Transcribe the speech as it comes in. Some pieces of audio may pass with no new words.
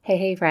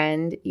Hey,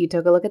 friend, you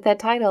took a look at that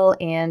title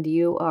and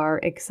you are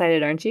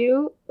excited, aren't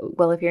you?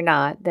 Well, if you're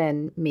not,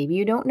 then maybe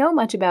you don't know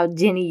much about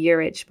Ginny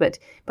Yurich, but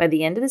by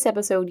the end of this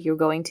episode, you're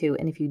going to.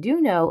 And if you do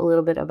know a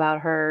little bit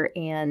about her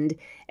and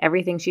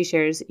everything she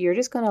shares, you're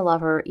just going to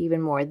love her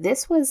even more.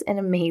 This was an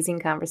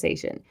amazing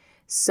conversation.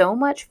 So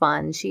much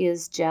fun. She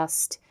is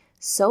just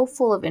so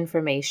full of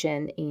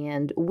information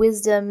and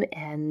wisdom,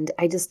 and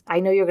I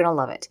know you're going to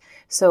love it.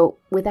 So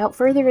without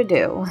further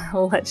ado,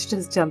 let's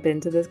just jump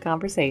into this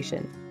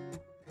conversation.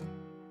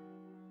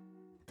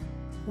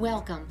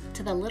 Welcome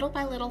to the Little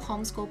by Little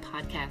Homeschool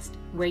Podcast,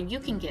 where you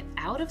can get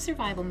out of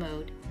survival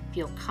mode,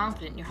 feel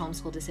confident in your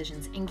homeschool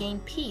decisions, and gain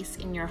peace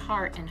in your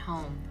heart and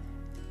home.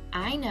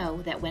 I know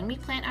that when we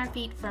plant our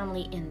feet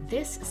firmly in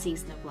this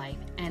season of life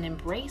and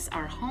embrace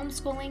our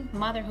homeschooling,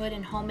 motherhood,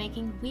 and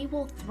homemaking, we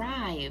will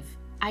thrive.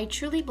 I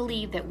truly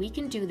believe that we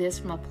can do this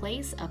from a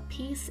place of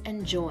peace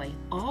and joy,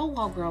 all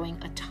while growing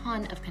a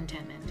ton of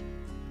contentment.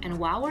 And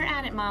while we're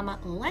at it, Mama,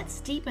 let's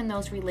deepen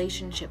those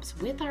relationships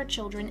with our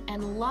children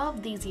and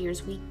love these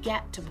years we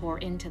get to pour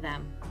into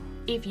them.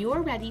 If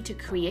you're ready to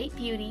create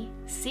beauty,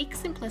 seek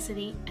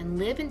simplicity, and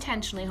live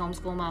intentionally,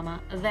 homeschool mama,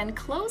 then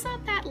close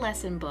out that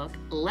lesson book,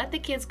 let the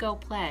kids go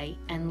play,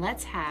 and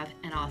let's have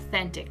an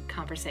authentic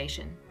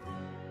conversation.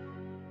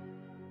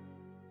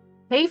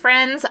 Hey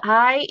friends,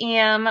 I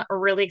am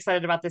really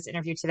excited about this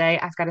interview today.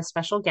 I've got a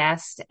special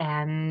guest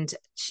and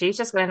she's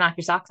just going to knock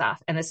your socks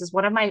off. And this is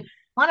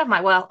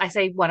well, I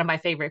say one of my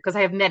favorite because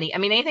I have many. I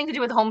mean, anything to do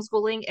with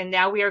homeschooling. And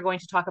now we are going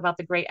to talk about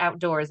the great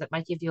outdoors that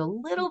might give you a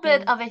little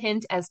bit of a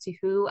hint as to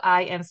who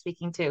I am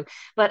speaking to.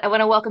 But I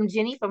want to welcome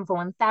Ginny from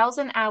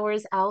 1000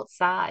 Hours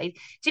Outside.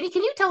 Ginny,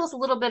 can you tell us a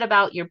little bit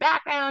about your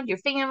background, your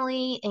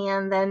family,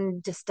 and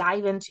then just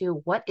dive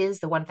into what is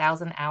the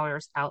 1000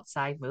 Hours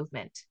Outside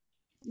movement?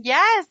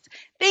 Yes.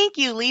 Thank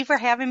you, Lee, for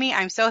having me.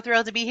 I'm so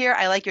thrilled to be here.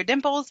 I like your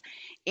dimples,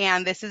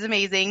 and this is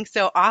amazing.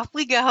 So off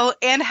we go.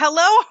 And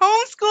hello,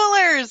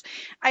 homeschoolers.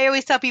 I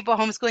always tell people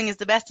homeschooling is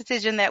the best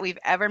decision that we've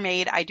ever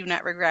made. I do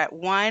not regret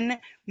 1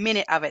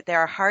 minute of it.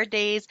 There are hard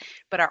days,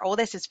 but our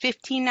oldest is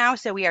 15 now,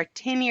 so we are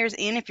 10 years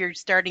in if you're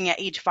starting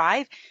at age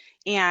 5.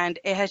 And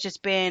it has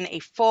just been a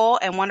full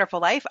and wonderful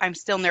life. I'm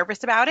still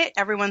nervous about it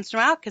every once in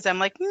a while because I'm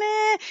like,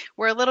 meh,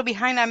 we're a little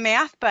behind on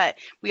math, but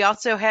we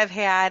also have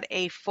had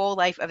a full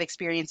life of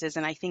experiences,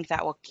 and I think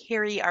that will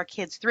carry our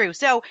kids through.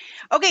 So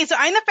I'm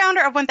the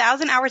founder of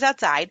 1000 Hours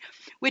Outside,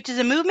 which is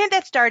a movement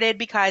that started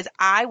because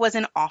I was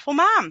an awful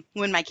mom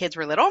when my kids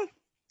were little.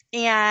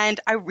 And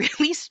I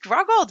really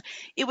struggled.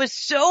 It was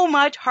so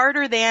much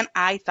harder than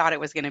I thought it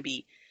was going to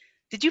be.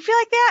 Did you feel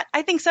like that?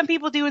 I think some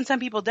people do and some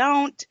people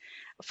don't.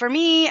 For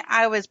me,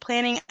 I was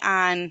planning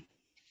on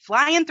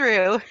flying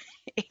through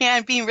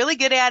and being really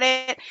good at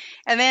it.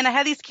 And then I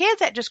had these kids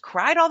that just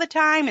cried all the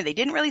time and they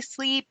didn't really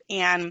sleep.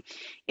 And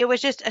it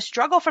was just a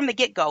struggle from the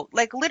get-go,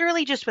 like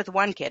literally just with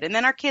one kid. And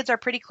then our kids are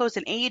pretty close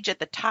in age at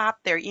the top.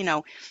 They're,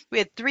 we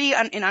had 3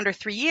 in under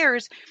 3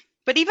 years.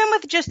 But even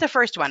with just the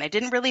first one, it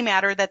didn't really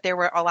matter that there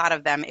were a lot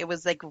of them. It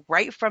was like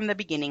right from the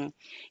beginning.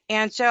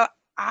 And so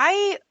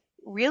I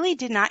really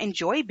did not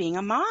enjoy being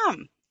a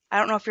mom. I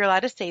don't know if you're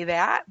allowed to say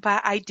that,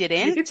 but I You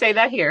didn't. could say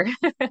that here.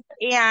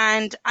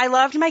 And I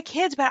loved my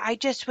kids, but I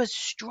just was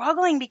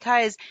struggling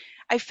because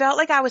I felt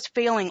like I was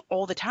failing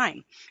all the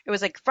time. It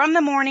was like from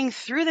the morning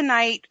through the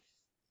night,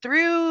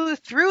 through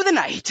the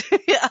night.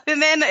 And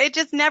then it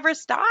just never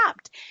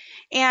stopped.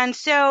 And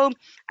so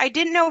I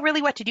didn't know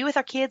really what to do with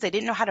our kids. I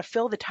didn't know how to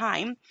fill the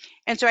time.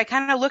 And so I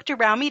kind of looked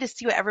around me to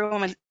see what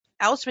everyone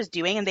else was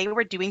doing, and they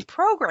were doing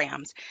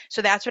programs.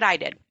 So that's what I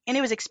did. And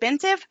it was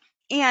expensive.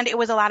 And it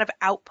was a lot of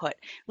output,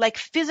 like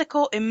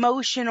physical,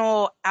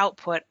 emotional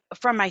output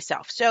from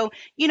myself. So,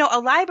 a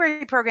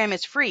library program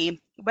is free,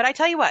 but I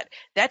tell you what,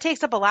 that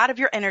takes up a lot of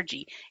your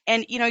energy.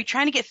 And, you're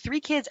trying to get 3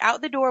 kids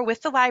out the door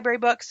with the library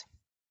books.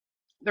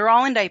 They're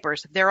all in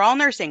diapers. They're all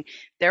nursing.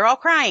 They're all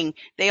crying.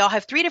 They all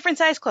have 3 different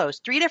size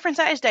clothes, 3 different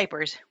size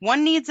diapers.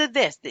 One needs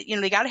this.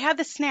 They got to have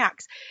the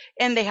snacks,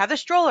 and they have the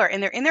stroller,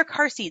 and they're in their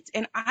car seats.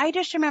 And I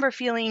just remember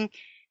feeling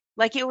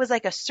like it was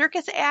like a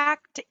circus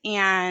act,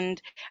 and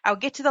I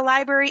would get to the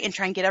library and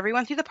try and get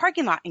everyone through the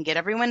parking lot and get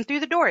everyone through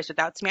the doors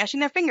without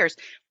smashing their fingers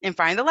and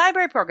find the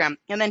library program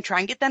and then try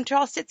and get them to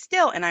all sit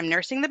still, and I'm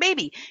nursing the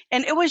baby.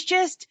 And it was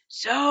just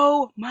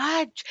so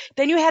much.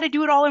 Then you had to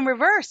do it all in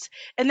reverse.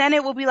 And then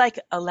it will be like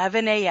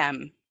 11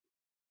 a.m.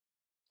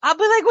 I'll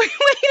be like, wait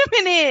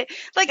a minute.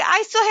 Like,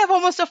 I still have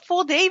almost a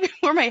full day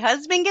before my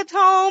husband gets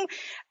home.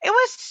 It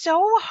was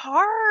so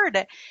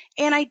hard.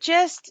 And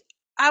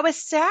I was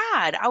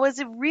sad. I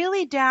was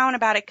really down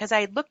about it because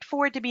I looked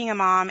forward to being a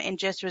mom and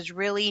just was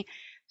really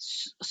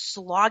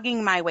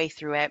slogging my way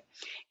through it.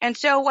 And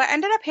so what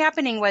ended up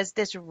happening was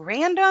it's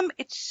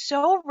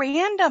so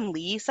random,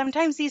 Lee.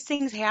 Sometimes these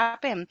things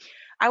happen.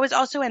 I was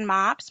also in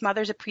MOPS,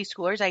 Mothers of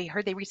Preschoolers. I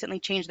heard they recently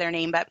changed their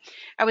name, but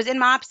I was in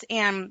MOPS,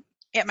 and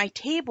at my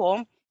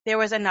table, there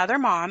was another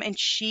mom, and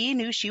she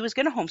knew she was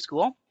going to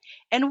homeschool.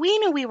 And we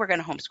knew we were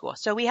going to homeschool.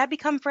 So we had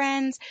become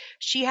friends.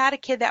 She had a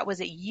kid that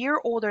was a year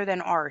older than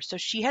ours. So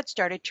she had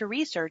started to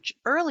research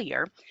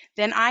earlier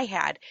than I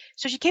had.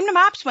 So she came to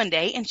MOPS one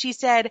day and she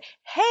said,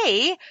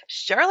 "Hey,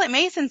 Charlotte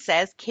Mason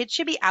says kids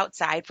should be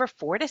outside for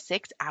 4 to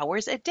 6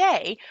 hours a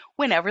day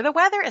whenever the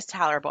weather is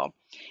tolerable."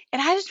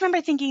 And I just remember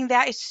thinking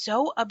that is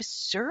so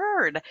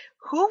absurd.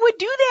 Who would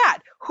do that?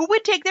 Who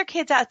would take their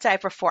kids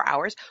outside for 4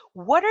 hours?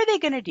 What are they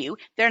going to do?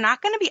 They're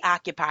not going to be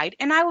occupied.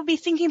 And I would be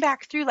thinking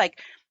back through, like,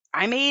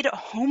 I made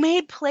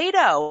homemade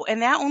Play-Doh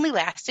and that only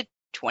lasted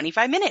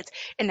 25 minutes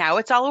and now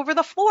it's all over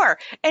the floor.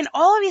 And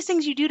all of these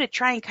things you do to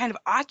try and kind of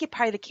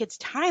occupy the kids'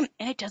 time,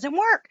 and it doesn't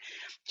work.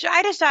 So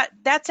I just thought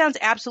that sounds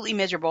absolutely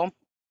miserable.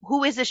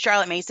 Who is this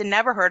Charlotte Mason?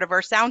 Never heard of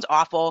her. Sounds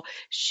awful.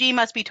 She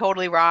must be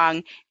totally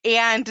wrong.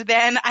 And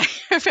then I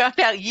found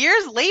out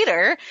years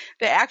later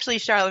that actually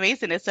Charlotte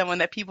Mason is someone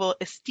that people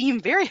esteem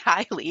very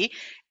highly.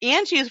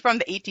 And she was from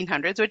the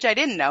 1800s, which I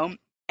didn't know.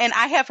 And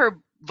I have her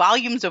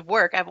volumes of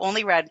work. I've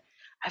only read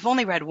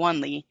one,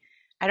 Lee.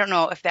 I don't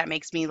know if that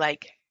makes me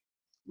like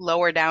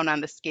lower down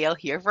on the scale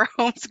here for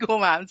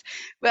homeschool moms,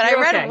 but I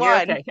You're read okay. You're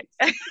one.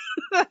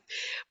 okay.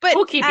 But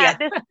We'll keep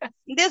you.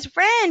 this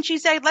friend, she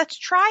said, "Let's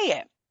try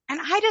it." And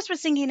I just was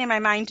thinking in my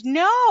mind,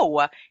 no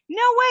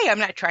way, I'm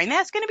not trying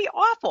that. It's going to be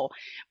awful.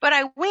 But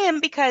I win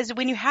because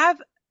when you have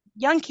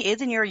young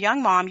kids and you're a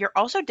young mom, you're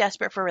also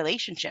desperate for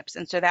relationships.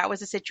 And so that was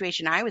the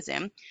situation I was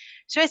in.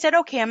 So I said,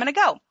 okay, I'm going to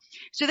go.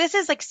 So this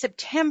is like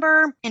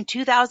September in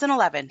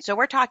 2011. So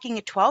we're talking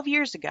 12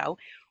 years ago,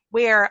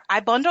 where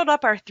I bundled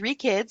up our 3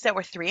 kids that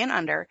were 3 and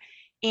under,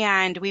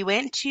 and we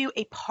went to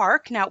a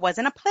park. Now, it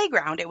wasn't a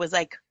playground. It was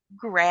like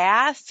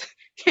grass.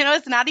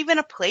 It's not even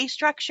a play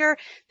structure.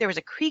 There was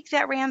a creek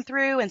that ran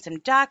through and some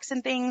ducks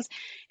and things.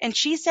 And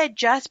she said,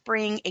 just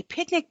bring a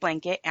picnic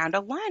blanket and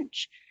a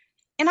lunch.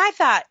 And I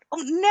thought,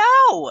 oh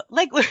no,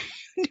 like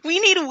we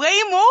need way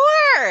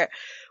more.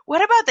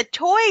 What about the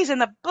toys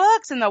and the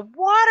books and the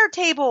water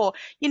table,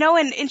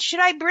 and should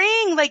I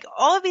bring like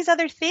all of these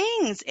other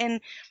things?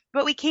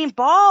 But we came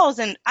balls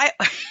and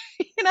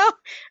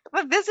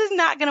but this is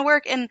not going to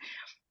work.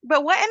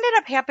 But what ended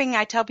up happening,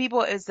 I tell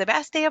people, is the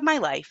best day of my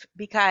life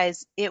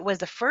because it was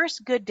the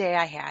first good day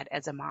I had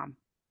as a mom.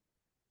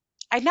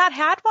 I'd not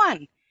had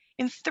one.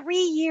 In 3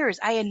 years,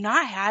 I had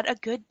not had a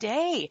good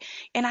day.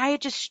 And I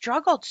had just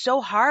struggled so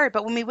hard.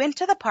 But when we went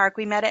to the park,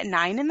 we met at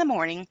 9 in the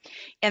morning.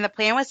 And the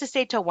plan was to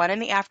stay till 1 in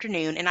the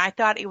afternoon. And I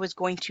thought it was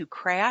going to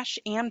crash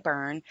and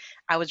burn.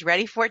 I was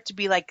ready for it to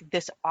be like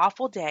this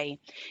awful day.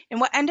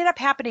 And what ended up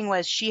happening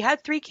was she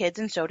had 3 kids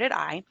and so did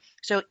I.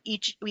 So we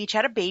each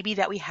had a baby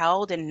that we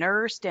held and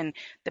nursed. And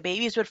the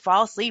babies would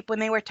fall asleep when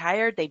they were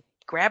tired. They'd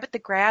grab at the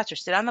grass or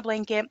sit on the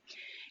blanket.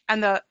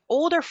 And the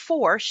older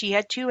 4, she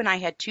had 2 and I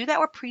had 2 that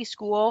were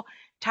preschool,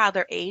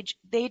 toddler age,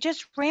 they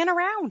just ran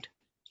around.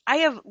 I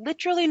have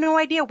literally no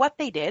idea what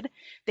they did.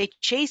 They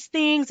chased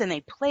things and they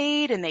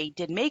played and they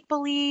did make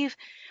believe.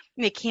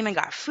 They came and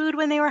got food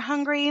when they were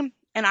hungry.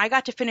 And I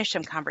got to finish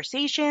some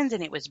conversations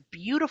and it was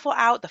beautiful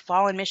out. The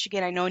fall in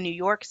Michigan, I know New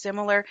York,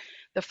 similar.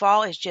 The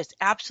fall is just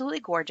absolutely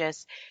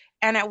gorgeous.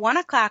 And at 1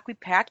 o'clock, we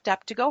packed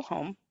up to go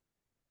home.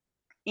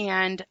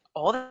 And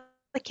all the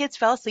kids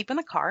fell asleep in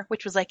the car,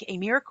 which was like a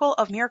miracle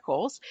of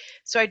miracles.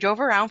 So I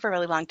drove around for a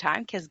really long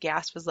time because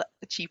gas was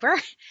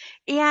cheaper.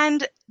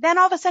 And then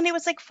all of a sudden it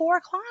was like 4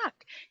 o'clock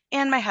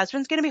and my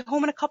husband's going to be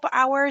home in a couple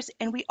hours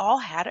and we all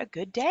had a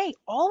good day,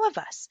 all of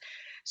us.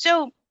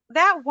 So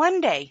that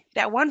one day,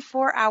 that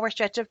 4-hour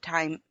stretch of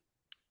time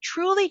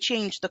truly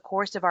changed the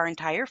course of our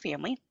entire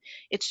family.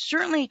 It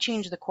certainly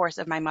changed the course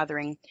of my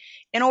mothering.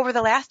 And over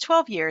the last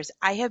 12 years,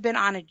 I have been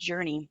on a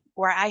journey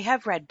where I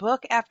have read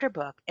book after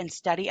book and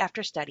study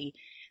after study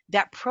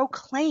that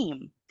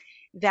proclaim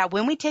that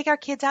when we take our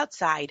kids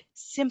outside,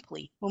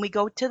 simply when we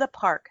go to the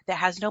park that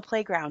has no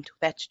playground,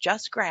 that's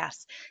just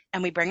grass,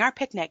 and we bring our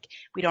picnic,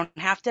 we don't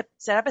have to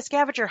set up a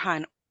scavenger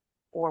hunt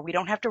or we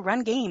don't have to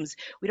run games.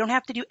 We don't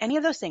have to do any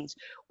of those things.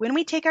 When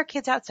we take our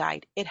kids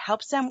outside, it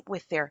helps them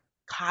with their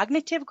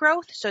cognitive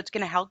growth. So it's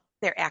going to help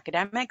their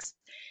academics.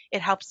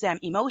 It helps them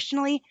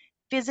emotionally,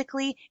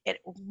 physically. It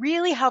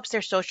really helps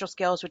their social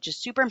skills, which is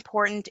super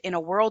important in a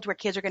world where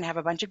kids are going to have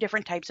a bunch of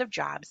different types of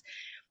jobs.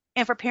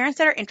 And for parents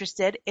that are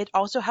interested, it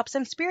also helps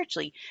them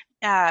spiritually.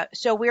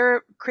 So we're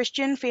a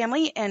Christian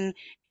family, and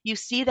you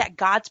see that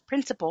God's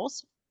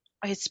principles,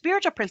 his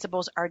spiritual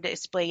principles, are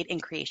displayed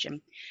in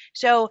creation.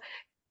 So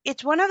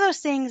it's one of those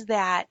things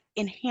that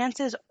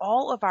enhances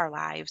all of our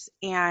lives,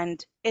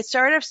 and it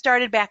sort of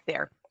started back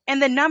there. And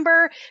the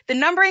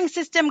numbering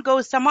system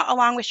goes somewhat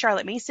along with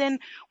Charlotte Mason.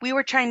 We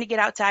were trying to get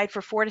outside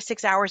for 4 to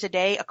 6 hours a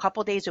day, a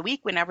couple days a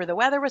week, whenever the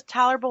weather was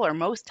tolerable or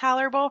most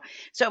tolerable.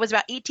 So it was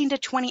about 18 to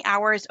 20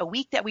 hours a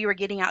week that we were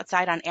getting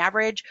outside on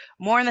average,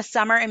 more in the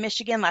summer in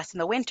Michigan, less in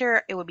the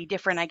winter. It would be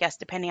different, I guess,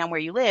 depending on where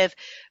you live.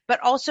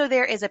 But also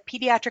there is a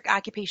pediatric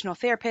occupational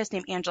therapist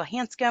named Angela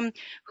Hanscom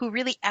who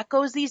really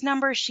echoes these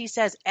numbers. She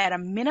says at a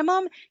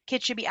minimum,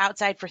 kids should be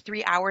outside for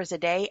 3 hours a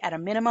day at a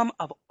minimum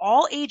of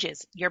all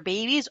ages, your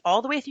babies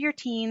all the way through to your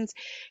teens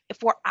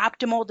for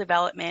optimal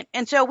development.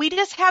 And so we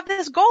just have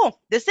this goal.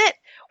 This is it.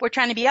 We're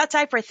trying to be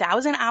outside for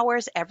 1,000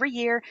 hours every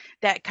year.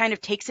 That kind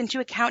of takes into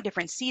account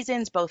different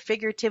seasons, both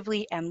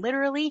figuratively and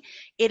literally.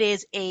 It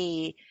is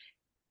a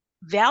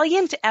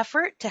valiant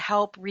effort to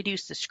help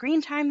reduce the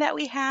screen time that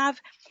we have.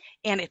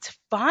 And it's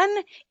fun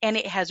and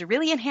it has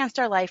really enhanced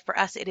our life. For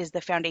us, it is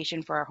the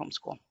foundation for our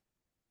homeschool.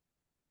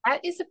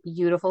 That is a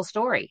beautiful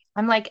story.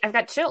 I'm like, I've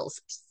got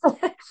chills.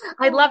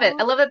 I love it. Aw.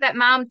 I love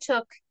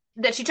that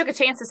that she took a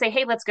chance to say,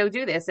 hey, let's go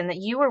do this. And that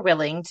you were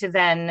willing to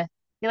then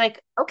be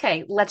like,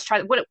 okay, let's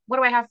try. What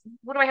do I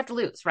have to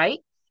lose? Right.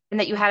 And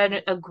that you had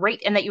Mhm. a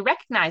great, and that you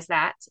recognized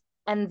that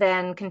and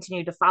then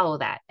continued to follow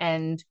that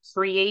and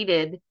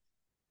created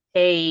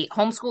a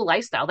homeschool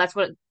lifestyle. That's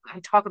what I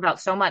talk about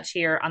so much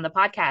here on the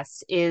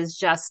podcast is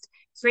just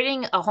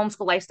creating a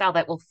homeschool lifestyle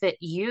that will fit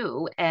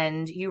you.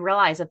 And you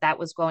realize that that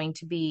was going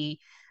to be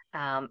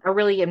a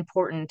really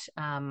important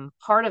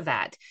part of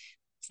that.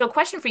 So,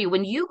 question for you: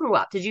 when you grew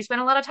up, did you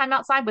spend a lot of time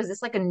outside? Was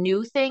this like a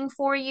new thing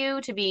for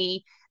you to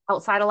be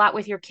outside a lot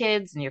with your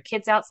kids and your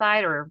kids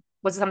outside, or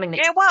was it something that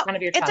Yeah, well, kind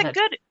of your it's a childhood?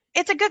 good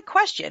it's a good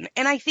question.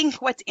 And I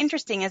think what's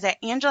interesting is that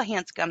Angela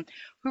Hanscom,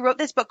 who wrote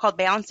this book called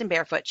Balanced and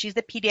Barefoot, she's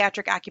the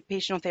pediatric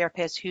occupational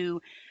therapist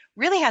who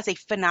really has a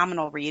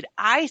phenomenal read.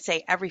 I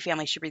say every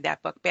family should read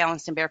that book,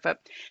 Balanced and Barefoot.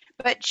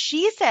 But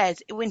she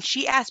says when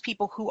she asks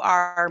people who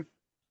are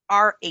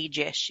our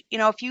age-ish,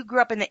 if you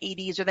grew up in the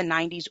 80s or the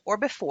 90s or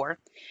before,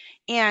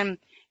 and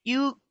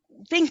you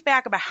think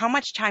back about how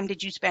much time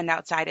did you spend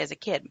outside as a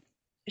kid?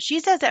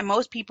 She says that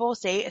most people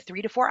say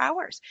 3 to 4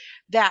 hours.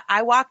 That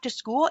I walked to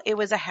school, it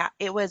was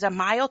a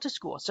mile to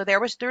school. So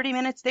there was 30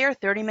 minutes there,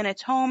 30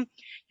 minutes home.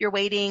 You're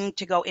waiting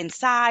to go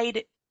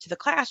inside to the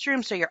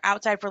classroom, so you're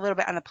outside for a little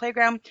bit on the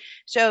playground.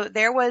 So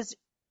there was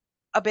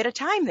a bit of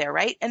time there,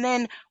 right? And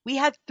then we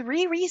had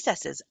 3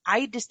 recesses.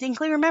 I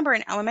distinctly remember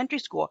in elementary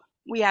school,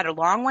 we had a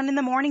long one in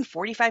the morning,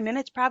 45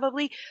 minutes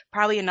probably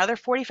another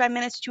 45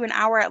 minutes to an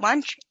hour at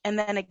lunch. And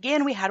then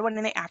again, we had one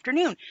in the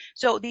afternoon.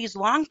 So these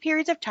long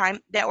periods of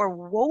time that were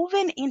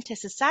woven into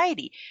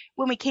society.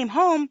 When we came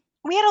home,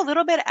 we had a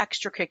little bit of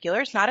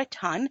extracurriculars, not a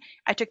ton.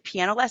 I took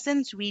piano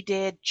lessons. We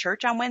did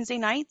church on Wednesday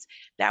nights.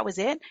 That was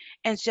it.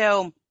 And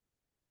so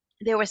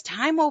there was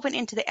time woven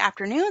into the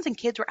afternoons and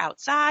kids were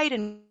outside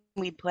and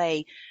we'd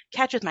play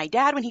catch with my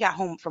dad when he got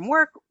home from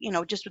work,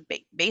 just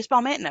with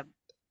baseball mitt and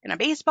a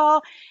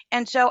baseball.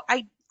 And so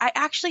I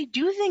actually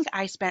do think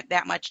I spent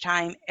that much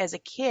time as a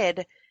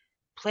kid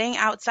playing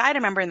outside. I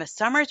remember in the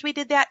summers we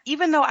did that,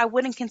 even though I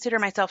wouldn't consider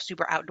myself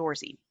super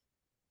outdoorsy.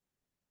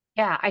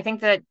 Yeah, I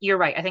think that you're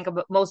right. I think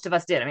most of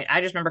us did. I mean,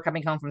 I just remember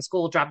coming home from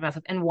school, dropping off,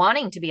 and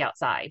wanting to be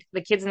outside.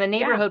 The kids in the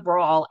Yeah. neighborhood were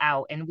all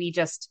out, and we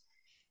just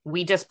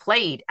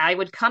played. I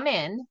would come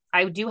in.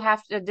 I do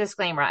have a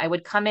disclaimer. I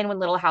would come in when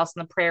Little House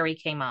on the Prairie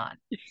came on,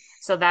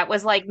 so that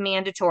was like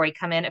mandatory.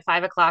 Come in at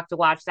 5 o'clock to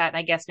watch that, and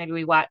I guess maybe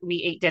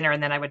we ate dinner,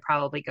 and then I would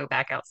probably go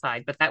back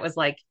outside. But that was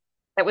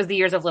the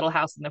years of Little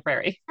House on the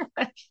Prairie.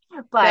 That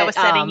was But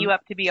setting you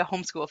up to be a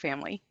homeschool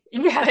family.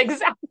 yeah,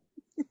 exactly.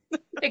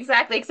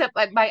 Exactly, except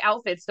my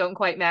outfits don't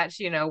quite match,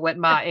 what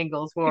Ma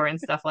Ingalls wore and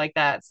stuff like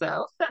that.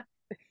 So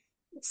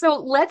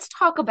let's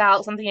talk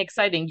about something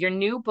exciting. Your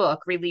new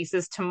book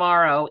releases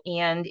tomorrow,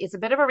 and it's a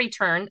bit of a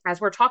return as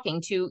we're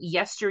talking to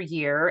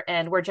yesteryear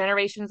and where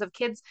generations of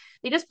kids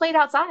they just played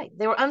outside.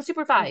 They were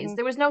unsupervised. Hmm.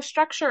 There was no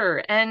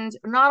structure and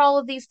not all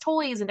of these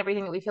toys and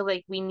everything that we feel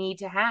like we need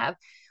to have.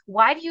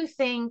 Why do you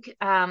think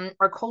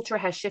our culture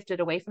has shifted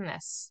away from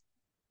this?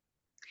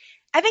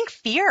 I think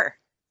fear.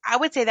 I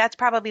would say that's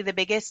probably the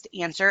biggest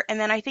answer. And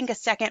then I think a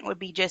second would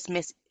be just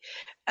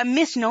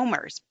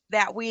misnomers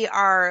that we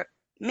are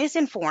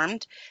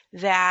misinformed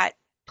that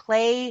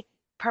play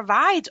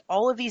provides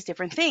all of these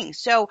different things.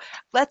 So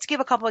let's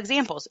give a couple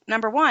examples.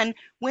 Number one,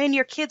 when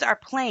your kids are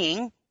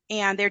playing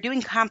and they're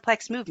doing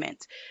complex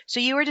movements. So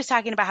you were just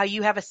talking about how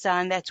you have a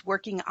son that's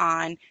working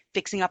on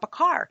fixing up a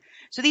car.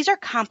 So these are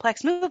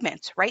complex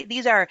movements, right?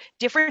 These are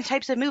different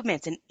types of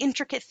movements and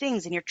intricate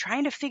things, and you're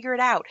trying to figure it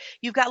out.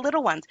 You've got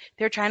little ones.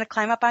 They're trying to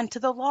climb up onto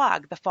the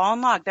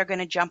fallen log. They're going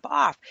to jump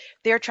off.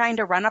 They're trying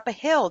to run up a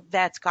hill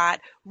that's got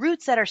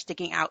roots that are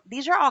sticking out.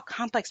 These are all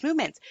complex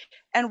movements.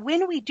 And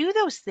when we do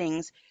those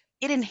things,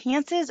 it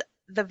enhances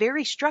the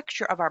very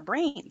structure of our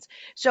brains.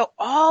 So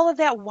all of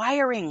that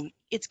wiring,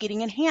 it's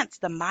getting enhanced.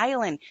 The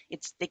myelin,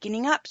 it's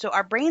thickening up. So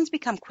our brains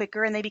become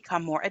quicker and they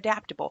become more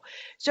adaptable.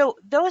 So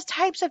those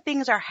types of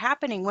things are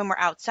happening when we're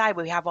outside.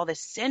 We have all this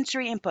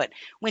sensory input.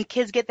 When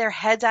kids get their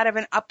heads out of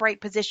an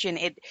upright position,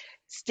 it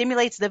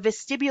stimulates the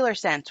vestibular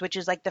sense, which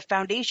is like the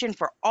foundation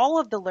for all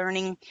of the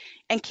learning.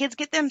 And kids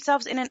get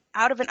themselves in and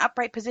out of an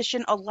upright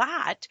position a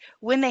lot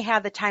when they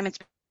have the time and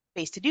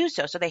space to do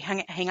so. So they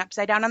hang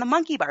upside down on the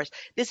monkey bars.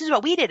 This is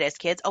what we did as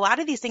kids. A lot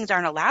of these things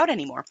aren't allowed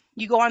anymore.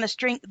 You go on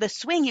the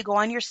swing, you go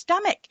on your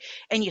stomach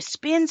and you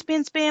spin,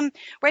 spin, spin,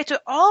 right? So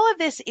all of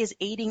this is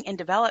aiding in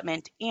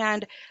development.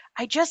 And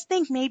I just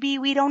think maybe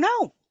we don't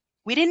know.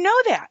 We didn't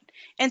know that.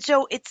 And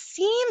so it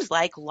seems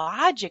like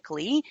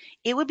logically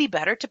it would be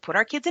better to put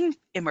our kids in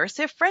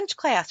immersive French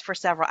class for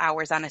several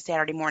hours on a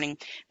Saturday morning,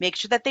 make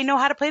sure that they know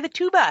how to play the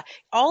tuba,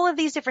 all of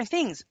these different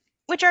things,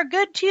 which are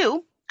good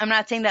too. I'm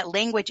not saying that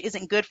language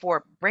isn't good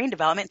for brain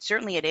development.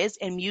 Certainly it is,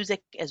 and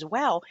music as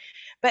well.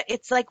 But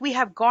it's like we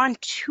have gone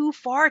too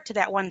far to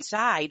that one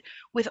side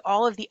with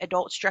all of the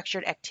adult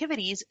structured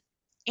activities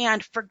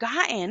and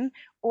forgotten,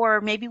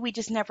 or maybe we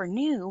just never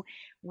knew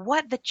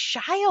what the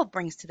child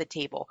brings to the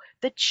table.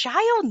 The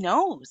child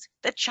knows.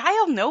 The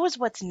child knows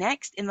what's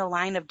next in the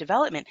line of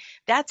development.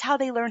 That's how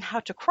they learn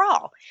how to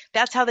crawl.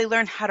 That's how they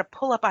learn how to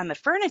pull up on the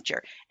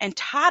furniture and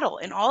toddle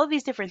and all of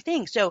these different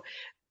things. So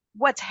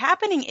what's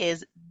happening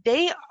is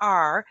they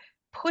are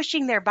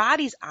pushing their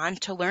bodies on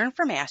to learn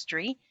for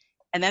mastery,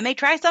 and then they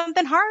try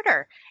something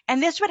harder.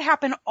 And this would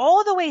happen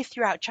all the way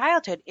throughout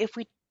childhood if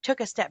we took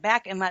a step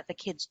back and let the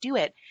kids do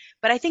it.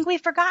 But I think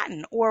we've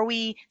forgotten, or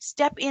we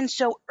step in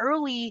so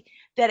early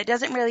that it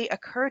doesn't really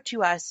occur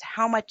to us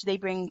how much they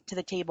bring to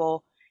the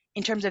table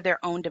in terms of their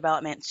own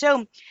development.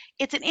 So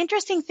it's an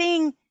interesting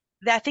thing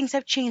that things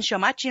have changed so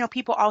much.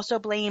 People also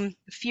blame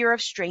fear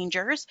of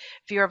strangers,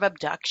 fear of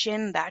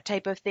abduction, that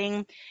type of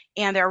thing.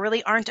 And there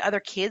really aren't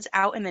other kids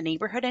out in the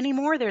neighborhood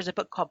anymore. There's a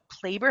book called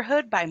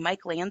Playborhood by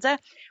Mike Lanza,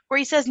 where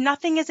he says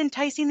nothing is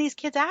enticing these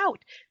kids out.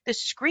 The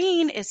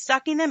screen is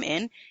sucking them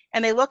in,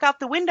 and they look out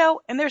the window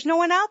and there's no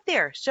one out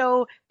there.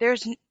 So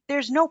there's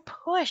no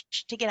push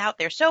to get out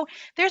there. So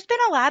there's been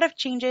a lot of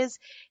changes,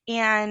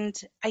 and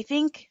I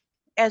think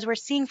as we're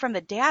seeing from the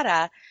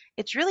data,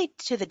 it's really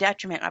to the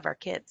detriment of our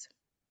kids.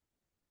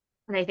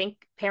 And I think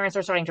parents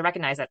are starting to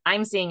recognize that.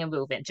 I'm seeing a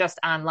movement just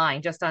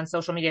online, just on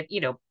social media,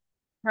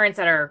 parents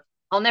that are,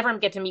 I'll never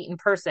get to meet in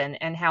person,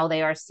 and how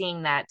they are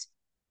seeing that.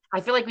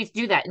 I feel like we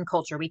do that in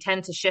culture. We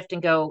tend to shift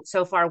and go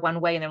so far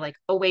one way, and they're like,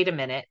 oh, wait a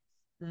minute.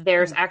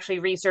 There's Mm. actually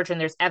research and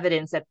there's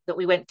evidence that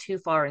we went too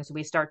far. And so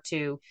we start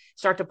to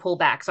pull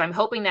back. So I'm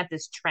hoping that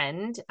this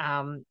trend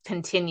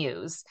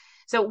continues.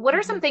 So what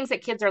are some Mhm. things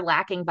that kids are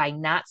lacking by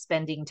not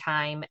spending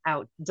time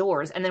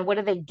outdoors? And then what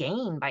do they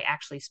gain by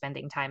actually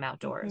spending time Mhm.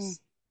 outdoors?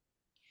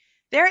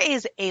 There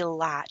is a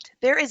lot.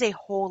 There is a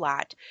whole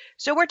lot.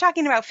 So we're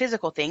talking about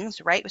physical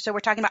things, right? So we're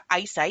talking about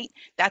eyesight.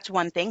 That's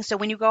one thing. So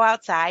when you go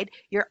outside,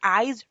 your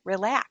eyes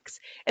relax.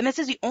 And this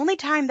is the only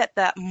time that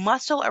the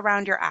muscle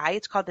around your eye,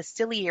 it's called the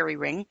ciliary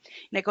ring,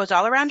 and it goes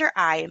all around your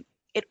eye.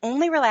 It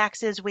only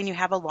relaxes when you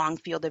have a long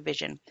field of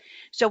vision.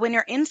 So when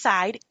you're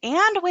inside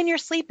and when you're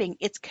sleeping,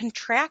 it's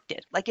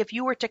contracted. Like if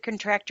you were to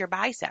contract your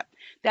bicep,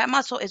 that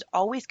muscle is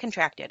always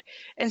contracted.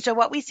 And so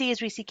what we see is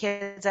we see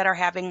kids that are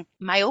having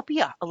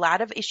myopia, a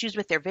lot of issues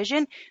with their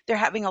vision. They're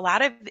having a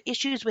lot of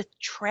issues with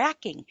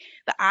tracking.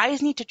 The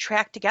eyes need to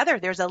track together.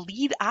 There's a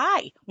lead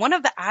eye. One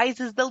of the eyes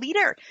is the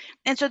leader.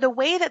 And so the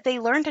way that they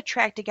learn to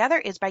track together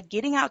is by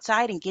getting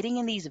outside and getting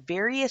in these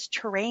various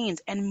terrains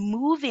and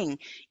moving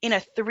in a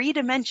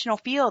three-dimensional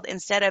field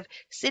instead of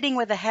sitting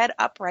with the head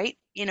upright,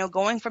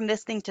 going from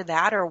this thing to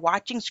that or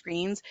watching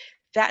screens,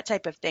 that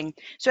type of thing.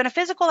 So, on a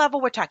physical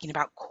level, we're talking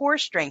about core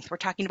strength. We're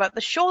talking about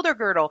the shoulder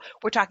girdle.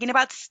 We're talking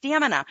about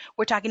stamina.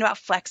 We're talking about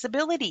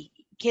flexibility.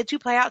 Kids who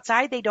play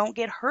outside, they don't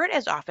get hurt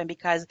as often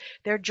because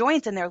their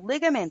joints and their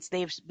ligaments,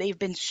 they've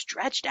been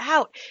stretched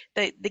out.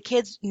 The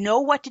kids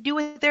know what to do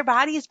with their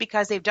bodies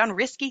because they've done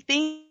risky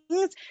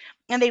things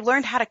and they've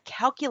learned how to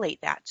calculate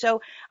that.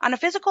 So on a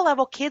physical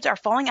level, kids are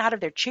falling out of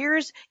their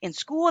chairs in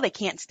school. They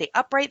can't stay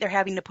upright. They're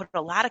having to put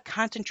a lot of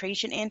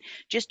concentration in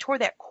just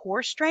toward that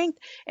core strength.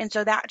 And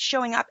so that's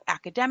showing up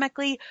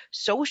academically,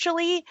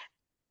 socially.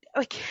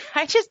 Like,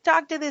 I just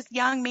talked to this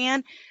young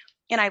man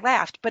and I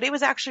laughed, but it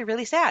was actually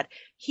really sad.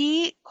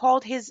 He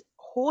called his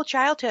whole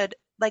childhood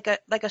like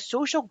a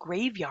social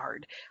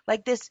graveyard.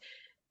 Like this,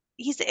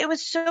 he said it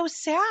was so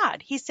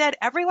sad. He said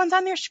everyone's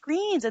on their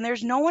screens and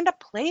there's no one to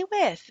play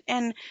with,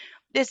 and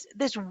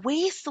this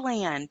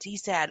wasteland, he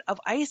said, of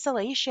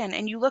isolation,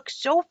 and you look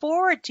so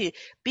forward to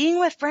being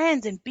with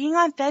friends and being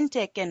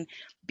authentic and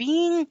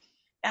being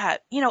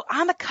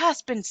on the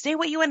cusp and say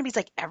what you want to be. It's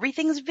like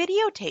everything's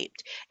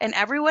videotaped and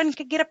everyone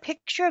could get a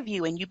picture of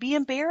you and you be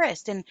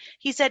embarrassed. And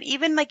he said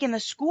even like in the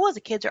schools,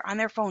 the kids are on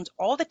their phones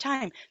all the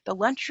time. The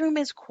lunchroom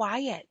is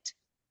quiet.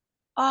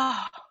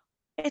 Oh,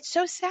 it's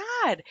so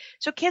sad.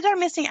 So kids are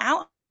missing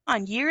out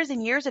on years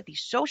and years of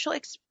these social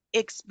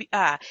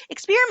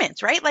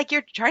experiments, right? Like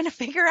you're trying to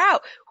figure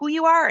out who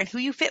you are and who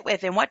you fit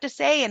with and what to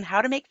say and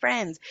how to make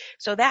friends.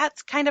 So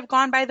that's kind of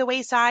gone by the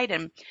wayside.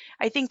 And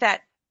I think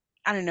that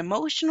on an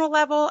emotional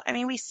level, I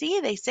mean,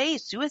 they say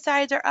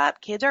suicides are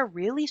up. Kids are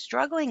really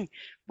struggling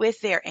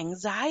with their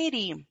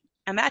anxiety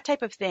and that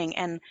type of thing.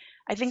 And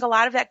I think a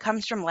lot of that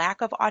comes from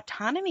lack of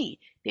autonomy.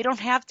 They don't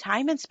have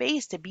time and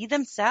space to be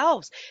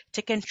themselves,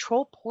 to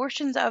control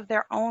portions of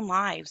their own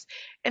lives.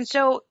 And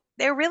so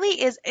there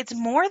really is, it's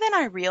more than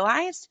I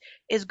realized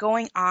is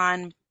going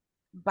on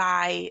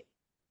by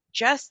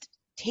just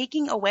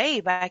taking away,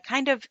 by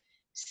kind of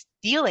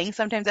stealing.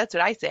 Sometimes that's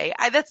what I say.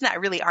 That's not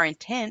really our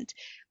intent,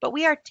 but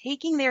we are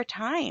taking their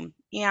time.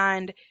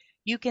 And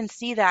you can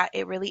see that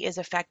it really is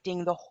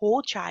affecting the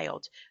whole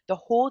child. The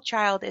whole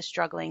child is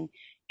struggling.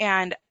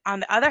 And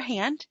on the other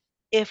hand,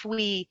 if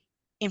we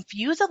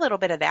infuse a little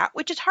bit of that,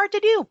 which is hard to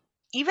do,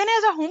 even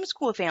as a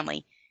homeschool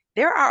family,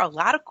 there are a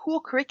lot of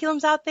cool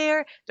curriculums out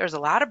there. There's a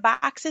lot of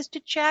boxes to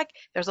check.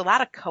 There's a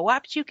lot of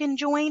co-ops you can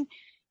join.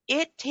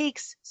 It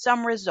takes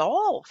some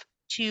resolve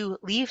to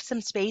leave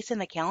some space in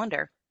the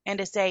calendar and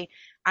to say,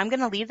 I'm going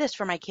to leave this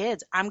for my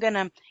kids. I'm going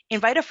to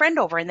invite a friend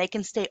over and they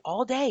can stay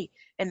all day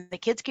and the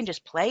kids can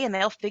just play and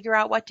they'll figure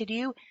out what to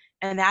do.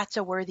 And that's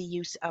a worthy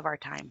use of our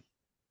time.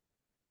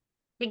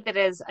 I think that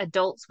as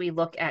adults, we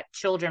look at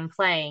children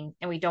playing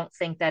and we don't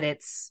think that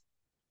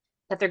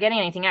they're getting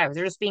anything out of it.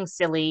 They're just being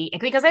silly,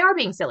 and because they are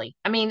being silly.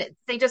 I mean,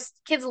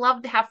 kids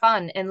love to have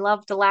fun and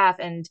love to laugh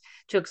and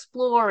to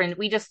explore. And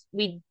we,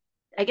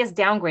 I guess,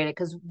 downgrade it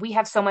because we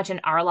have so much in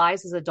our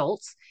lives as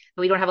adults,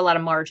 but we don't have a lot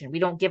of margin. We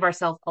don't give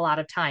ourselves a lot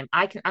of time.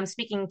 I'm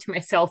speaking to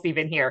myself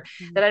even here,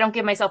 Mhm. that I don't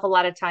give myself a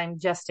lot of time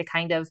just to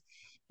kind of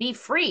be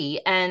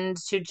free and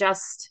to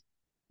just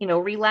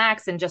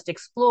relax and just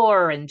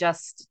explore and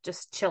just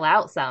chill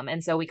out some.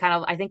 And so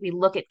I think we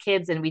look at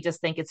kids and we just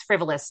think it's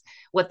frivolous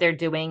what they're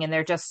doing, and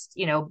they're just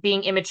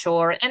being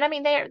immature. And I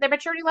mean, their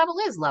maturity level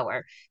is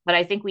lower, but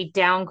I think we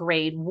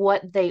downgrade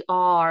what they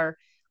are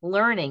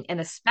learning.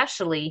 And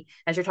especially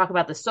as you're talking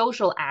about the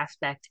social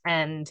aspect,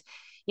 and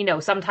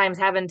sometimes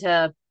having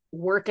to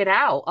work it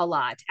out a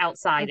lot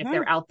outside if Mhm.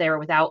 they're out there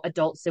without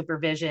adult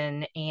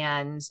supervision.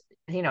 And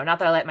not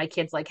that I let my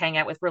kids like hang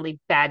out with really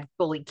bad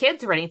bully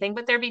kids or anything,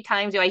 but there'd be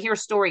times, I hear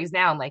stories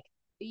now. I'm like,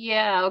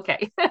 yeah,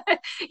 okay. But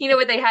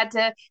they had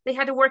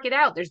to work it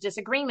out. There's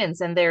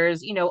disagreements and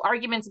there's,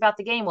 arguments about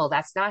the game. Well,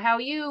 that's not how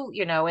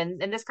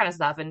and this kind of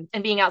stuff. And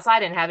being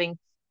outside and having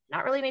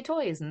not really any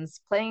toys and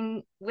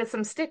playing with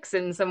some sticks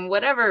and some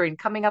whatever and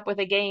coming up with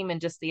a game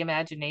and just the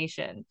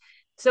imagination.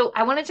 So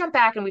I want to jump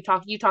back, and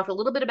you talked a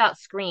little bit about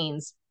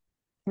screens.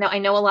 Now, I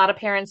know a lot of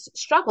parents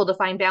struggle to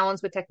find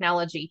balance with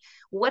technology.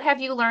 What have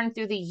you learned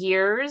through the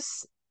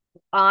years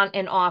on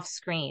and off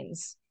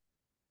screens?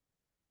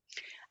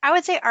 I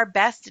would say our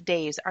best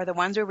days are the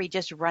ones where we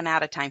just run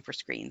out of time for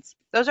screens.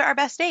 Those are our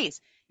best days.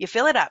 You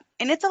fill it up,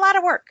 and it's a lot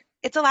of work.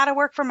 It's a lot of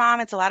work for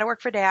mom. It's a lot of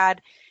work for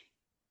dad.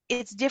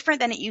 It's different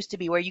than it used to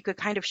be where you could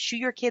kind of shoo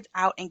your kids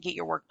out and get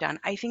your work done.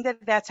 I think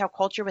that that's how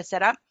culture was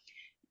set up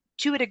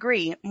to a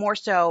degree, more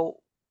so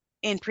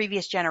in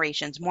previous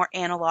generations, more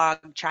analog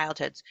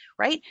childhoods,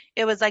 right?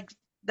 It was like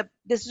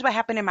this is what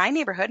happened in my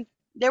neighborhood.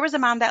 There was a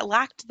mom that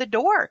locked the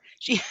door.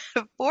 She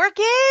had four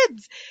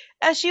kids.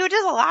 She would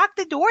just lock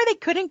the door. They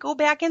couldn't go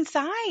back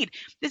inside.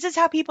 This is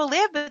how people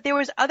live, but there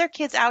was other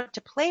kids out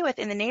to play with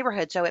in the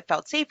neighborhood, so it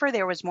felt safer.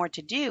 There was more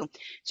to do.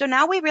 So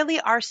now we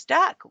really are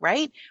stuck,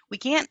 right? We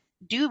can't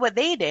do what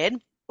they did.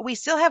 We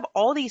still have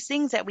all these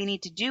things that we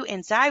need to do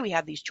inside. We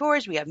have these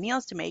chores, we have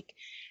meals to make.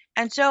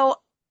 And so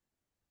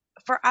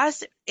for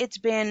us, it's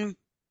been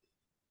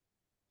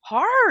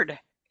hard.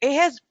 It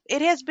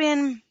has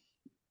been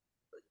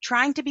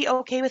trying to be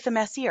okay with a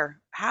messier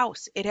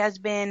house. It has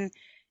been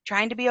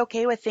trying to be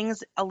okay with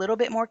things a little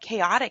bit more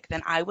chaotic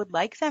than I would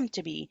like them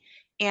to be.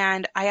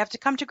 And I have to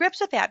come to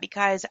grips with that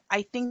because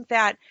I think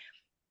that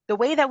the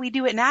way that we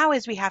do it now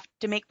is we have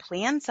to make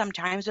plans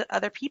sometimes with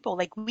other people.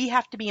 Like we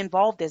have to be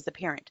involved as the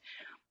parent.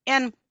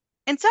 And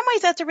in some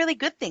ways, that's a really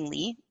good thing,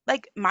 Lee.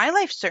 Like my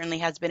life certainly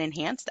has been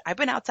enhanced. I've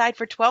been outside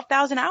for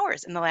 12,000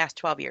 hours in the last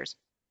 12 years.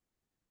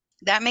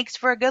 That makes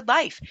for a good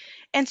life.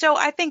 And so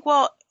I think,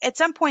 well, at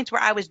some points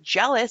where I was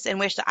jealous and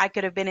wished that I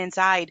could have been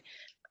inside,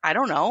 I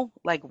don't know,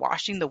 like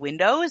washing the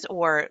windows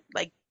or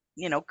like,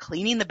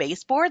 cleaning the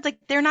baseboards, like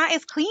they're not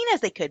as clean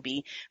as they could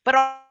be. But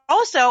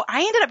also,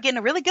 I ended up getting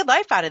a really good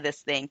life out of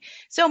this thing.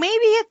 So maybe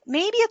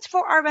it's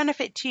for our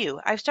benefit too.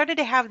 I've started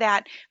to have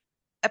that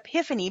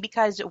epiphany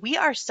because we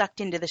are sucked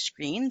into the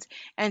screens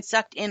and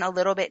sucked in a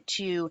little bit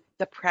to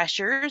the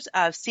pressures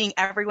of seeing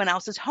everyone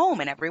else's home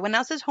and everyone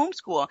else's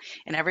homeschool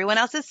and everyone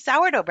else's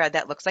sourdough bread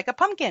that looks like a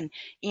pumpkin.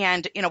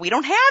 And, we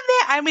don't have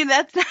that. I mean,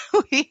 that's not,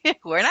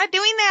 we're not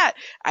doing that.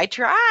 I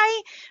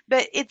try,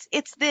 but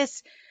it's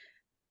this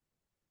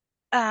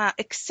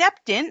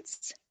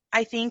acceptance,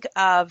 I think,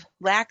 of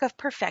lack of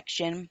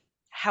perfection.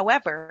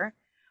 However,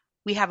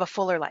 we have a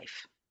fuller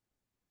life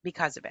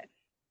because of it.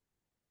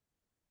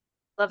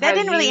 Love how That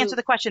didn't really answer you.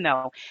 the question,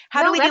 though.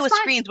 How do No, we deal that's with fine.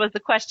 screens was the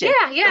question.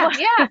 Yeah, yeah,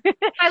 yeah.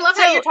 I love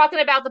how you're So talking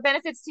about the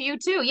benefits to you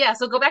too. Yeah,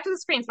 so go back to the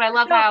screens, but I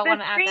love so how I the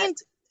want to add that.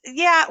 screens,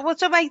 yeah. Well,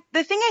 so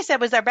the thing I said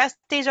was our best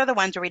days are the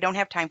ones where we don't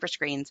have time for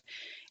screens,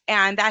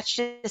 and that's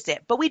just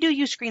it. But we do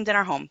use screens in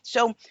our home.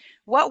 So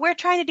what we're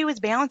trying to do is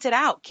balance it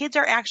out. Kids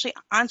are actually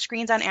on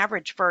screens on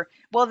average for,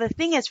 well, the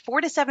thing is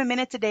 4 to 7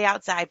 minutes a day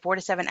outside, 4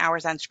 to 7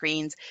 hours on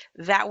screens.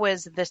 That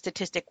was the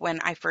statistic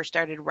when I first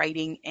started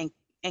writing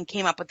and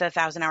came up with the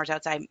 1,000 hours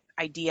outside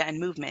idea and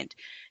movement.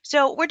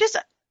 So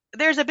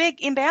there's a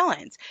big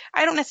imbalance.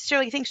 I don't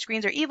necessarily think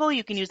screens are evil.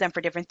 You can use them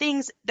for different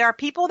things. There are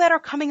people that are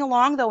coming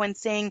along though and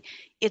saying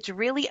it's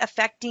really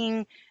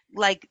affecting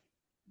like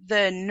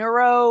the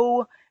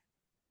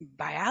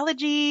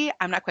biology.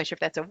 I'm not quite sure if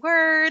that's a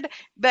word,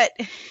 but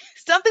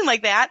something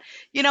like that.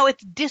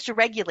 It's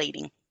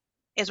dysregulating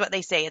is what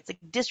they say. It's like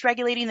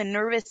dysregulating the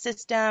nervous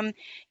system.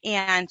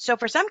 And so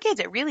for some kids,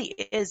 it really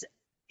is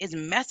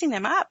messing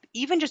them up,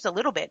 even just a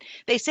little bit.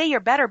 They say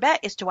your better bet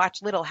is to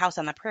watch Little House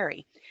on the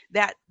Prairie.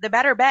 That the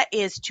better bet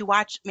is to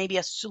watch maybe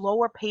a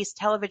slower paced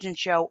television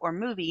show or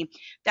movie.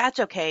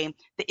 That's okay.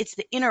 It's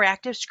the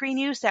interactive screen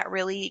use that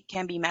really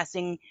can be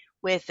messing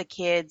with the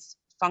kids'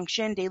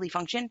 daily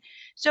function.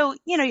 So,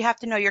 you have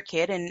to know your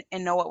kid and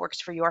know what works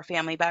for your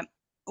family. But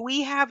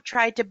we have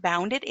tried to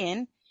bound it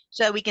in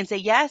so that we can say,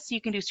 yes,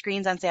 you can do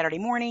screens on Saturday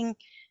morning,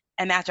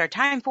 and that's our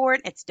time for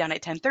it. It's done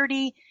at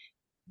 10:30,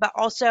 but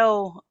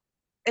also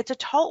it's a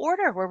tall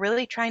order. We're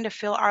really trying to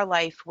fill our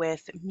life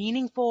with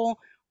meaningful,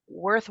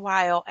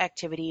 worthwhile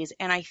activities.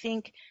 And I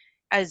think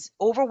as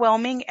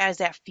overwhelming as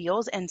that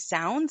feels and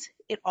sounds,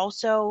 it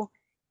also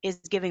is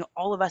giving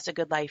all of us a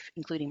good life,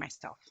 including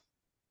myself.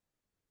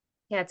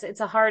 Yeah, it's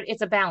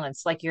a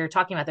balance like you're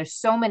talking about. There's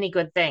so many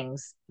good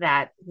things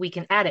that we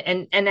can add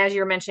it. And as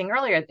you were mentioning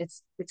earlier,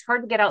 it's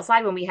hard to get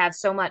outside when we have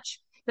so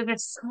much, because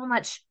there's so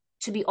much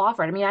to be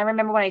offered. I mean, I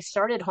remember when I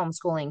started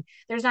homeschooling,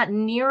 there was not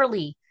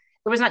nearly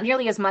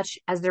as much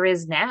as there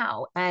is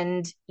now.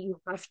 And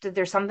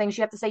there's some things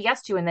you have to say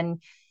yes to, and then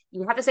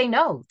you have to say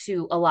no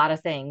to a lot of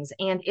things.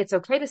 And it's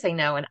okay to say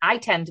no. And I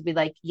tend to be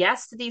like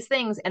yes to these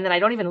things, and then I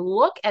don't even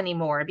look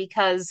anymore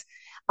because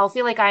I'll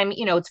feel like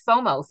it's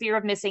FOMO, fear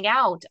of missing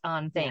out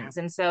on Yeah. things.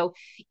 And so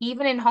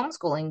even in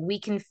homeschooling,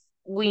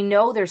 we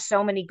know there's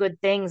so many good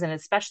things. And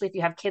especially if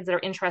you have kids that are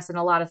interested in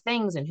a lot of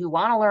things and who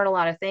want to learn a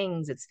lot of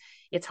things,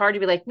 it's hard to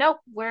be like, nope,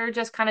 we're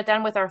just kind of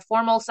done with our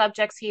formal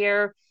subjects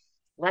here.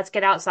 Let's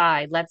get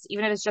outside. Let's,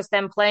 even if it's just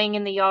them playing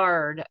in the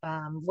yard,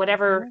 Hmm.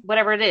 whatever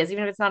it is,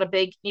 even if it's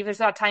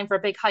not time for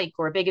a big hike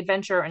or a big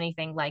adventure or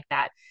anything like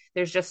that.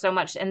 There's just so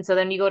much. And so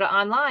then you go to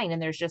online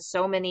and there's just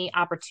so many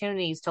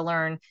opportunities to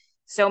learn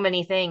so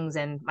many things.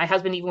 And my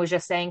husband even was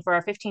just saying for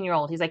our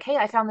 15-year-old, he's like, hey,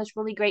 I found this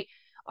really great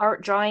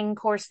art drawing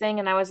course thing.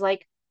 And I was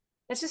like,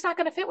 it's just not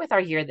going to fit with our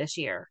year this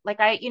year. Like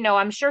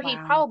I'm sure he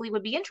Wow. probably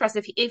would be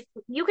interested if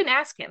you can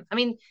ask him. I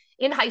mean,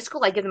 in high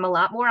school, I give him a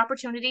lot more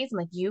opportunities. I'm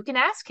like, you can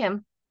ask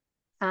him,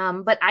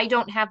 but I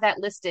don't have that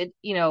listed.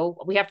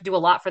 We have to do a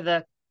lot for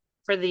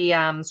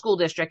the school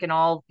district and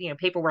all,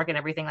 paperwork and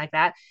everything like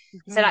that.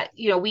 Said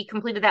Hmm. we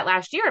completed that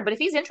last year, but if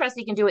he's interested,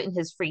 he can do it in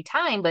his free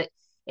time, but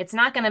it's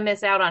not going to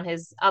miss out on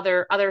his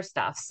other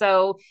stuff.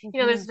 So, Hmm.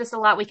 there's just a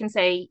lot we can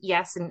say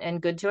yes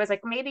and good to. It's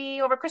like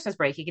maybe over Christmas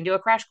break, he can do a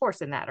crash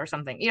course in that or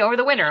something, over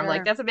the winter. I'm like,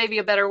 Sure. that's maybe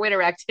a better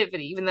winter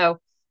activity, even though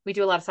we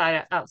do a lot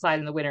of outside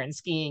in the winter and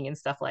skiing and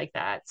stuff like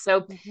that.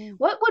 So Hmm.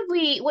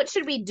 what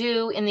should we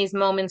do in these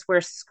moments where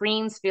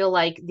screens feel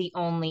like the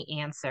only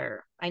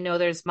answer? I know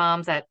there's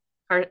moms that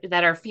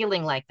are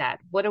feeling like that.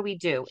 What do we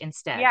do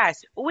instead?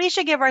 Yes, we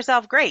should give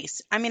ourselves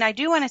grace. I mean, I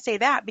do want to say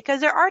that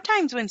because there are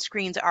times when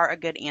screens are a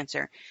good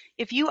answer.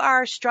 If you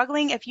are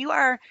struggling, if you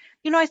are,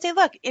 I say,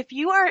 look, if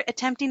you are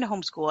attempting to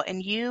homeschool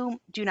and you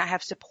do not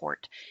have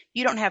support,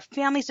 you don't have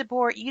family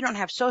support, you don't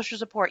have social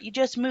support, you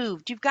just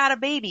moved, you've got a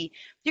baby,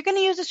 you're going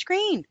to use a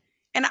screen.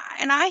 And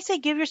I say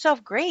give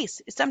yourself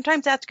grace.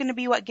 Sometimes that's going to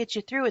be what gets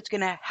you through. It's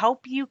going to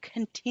help you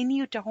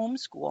continue to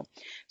homeschool.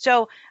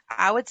 So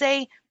I would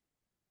say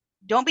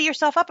don't beat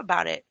yourself up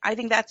about it. I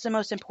think that's the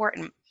most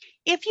important.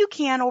 If you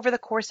can, over the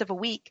course of a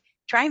week,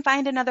 try and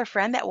find another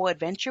friend that will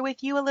adventure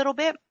with you a little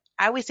bit.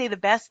 I always say the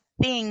best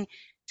thing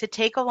to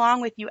take along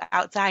with you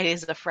outside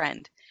is a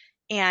friend.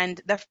 And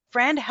the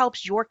friend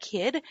helps your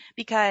kid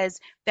because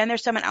then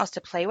there's someone else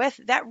to play with.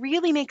 That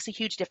really makes a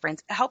huge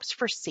difference. It helps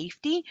for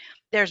safety.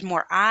 There's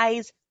more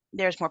eyes,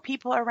 there's more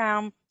people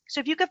around. So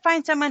if you could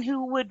find someone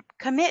who would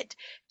commit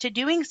to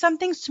doing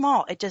something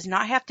small, it does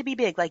not have to be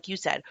big, like you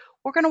said.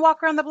 We're going to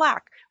walk around the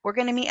block. We're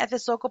going to meet at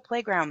this local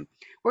playground.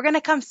 We're going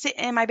to come sit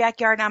in my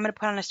backyard and I'm going to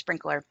put on a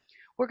sprinkler.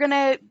 We're going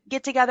to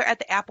get together at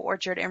the apple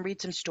orchard and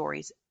read some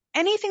stories.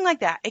 Anything like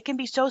that. It can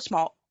be so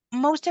small.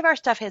 Most of our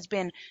stuff has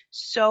been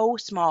so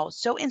small,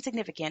 so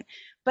insignificant,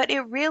 but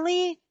it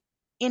really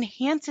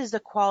enhances the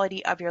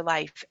quality of your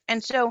life.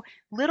 And so,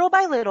 little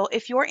by little,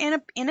 if you're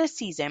in a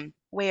season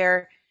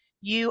where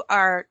you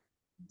are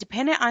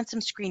dependent on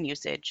some screen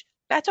usage,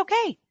 that's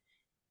okay.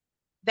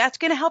 That's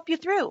going to help you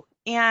through.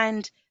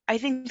 And I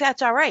think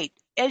that's all right.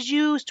 As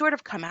you sort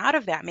of come out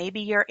of that,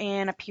 maybe you're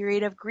in a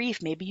period of grief,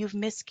 maybe you've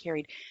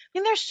miscarried. I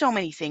mean, there's so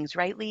many things,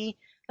 right, Lee?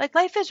 Like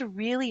life is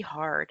really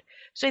hard.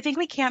 So I think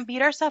we can't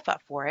beat ourselves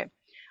up for it.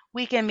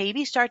 We can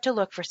maybe start to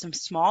look for some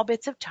small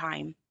bits of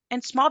time,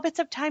 and small bits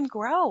of time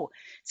grow.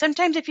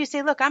 Sometimes if you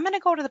say, look, I'm going to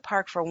go to the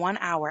park for 1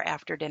 hour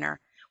after dinner.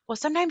 Well,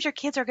 sometimes your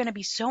kids are going to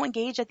be so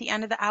engaged at the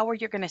end of the hour,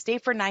 you're going to stay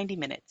for 90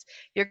 minutes.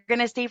 You're going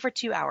to stay for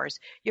 2 hours.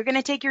 You're going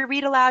to take your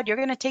read aloud. You're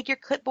going to take your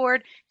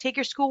clipboard, take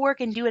your schoolwork,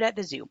 and do it at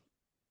the zoo.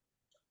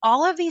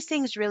 All of these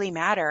things really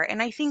matter.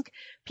 And I think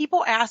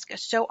people ask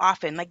so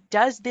often, like,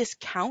 does this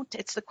count?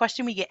 It's the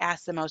question we get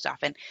asked the most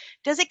often.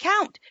 Does it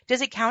count?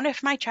 Does it count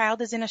if my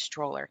child is in a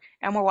stroller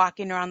and we're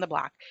walking around the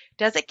block?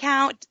 Does it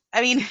count?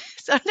 I mean,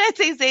 sometimes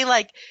they say,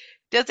 like,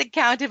 Does it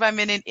count if I'm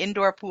in an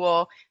indoor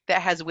pool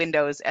that has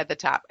windows at the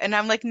top? And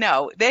I'm like,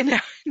 no, then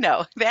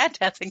no, that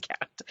doesn't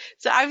count.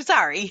 So I'm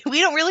sorry.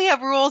 We don't really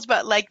have rules,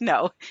 but like,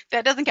 no,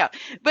 that doesn't count.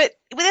 But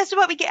this is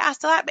what we get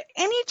asked a lot. But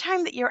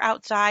anytime that you're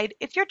outside,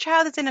 if your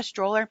child is in a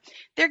stroller,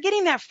 they're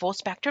getting that full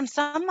spectrum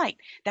sunlight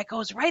that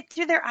goes right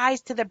through their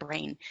eyes to the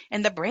brain.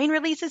 And the brain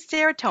releases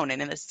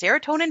serotonin, and the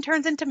serotonin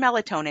turns into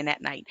melatonin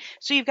at night.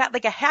 So you've got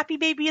like a happy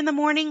baby in the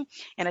morning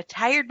and a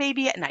tired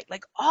baby at night.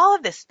 Like all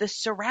of this, the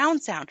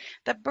surround sound,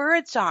 the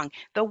bird song,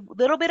 the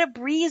little bit of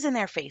breeze in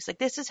their face, like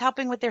this is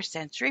helping with their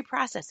sensory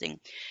processing.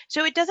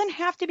 So it doesn't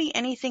have to be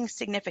anything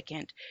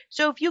significant.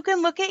 So if you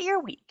can look at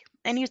your week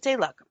and you say,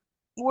 look,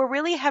 we're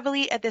really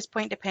heavily at this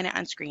point dependent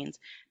on screens,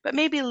 but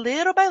maybe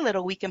little by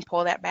little we can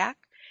pull that back.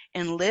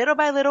 And little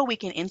by little, we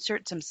can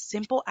insert some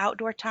simple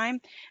outdoor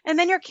time. And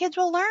then your kids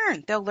will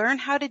learn. They'll learn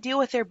how to deal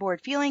with their bored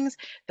feelings.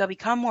 They'll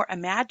become more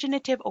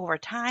imaginative over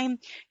time.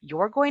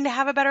 You're going to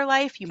have a better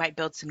life. You might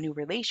build some new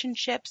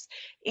relationships.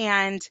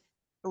 And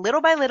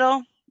little by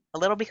little, a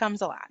little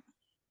becomes a lot.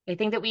 I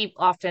think that we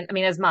often, I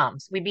mean, as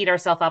moms, we beat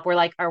ourselves up. We're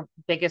like our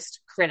biggest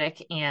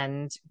critic,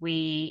 and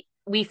we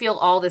feel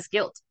all this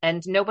guilt,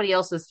 and nobody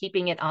else is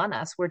heaping it on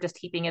us. We're just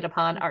heaping it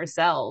upon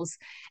ourselves.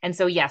 And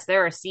so, yes,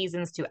 there are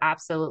seasons to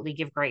absolutely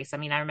give grace. I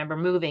mean, I remember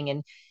moving,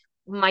 and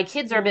my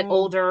kids are a bit Mm,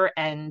 older,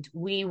 and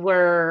we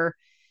were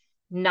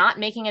not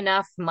making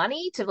enough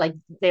money to like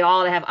they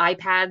all have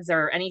iPads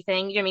or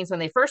anything. You know what I mean? So when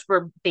they first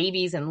were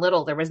babies and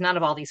little, there was none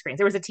of all these screens.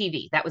 There was a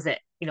TV. That was it.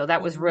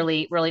 That was mhm,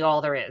 really, really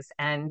all there is.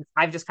 And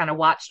I've just kind of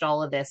watched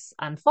all of this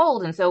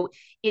unfold. And so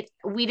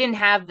we didn't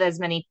have as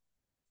many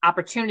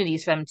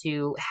opportunities for them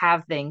to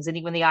have things. And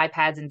even the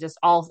iPads and just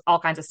all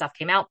kinds of stuff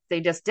came out,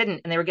 they just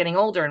didn't. And they were getting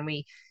older, and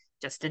we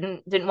just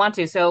didn't want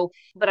to. So,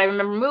 but I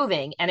remember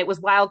moving, and it was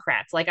Wild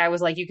Kratts. Like I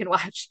was like, you can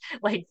watch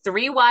like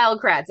three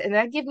Wild Kratts, and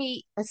that give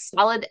me a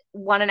solid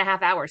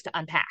 1.5 hours to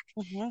unpack.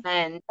 mhm.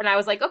 And I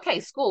was like,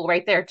 okay, school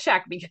right there,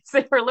 check, because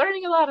they were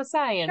learning a lot of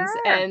science.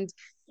 Sure. And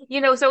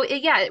so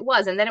yeah, it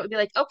was. And then it would be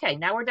like, okay,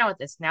 now we're done with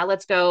this. Now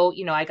let's go.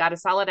 I got a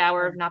solid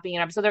hour Yeah. of not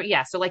being in. So there,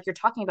 yeah. So like you're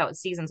talking about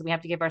seasons, we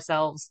have to give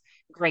ourselves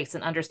grace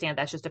and understand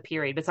that's just a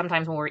period. But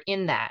sometimes when we're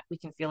in that, we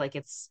can feel like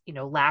it's,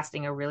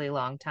 lasting a really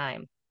long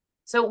time.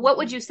 So what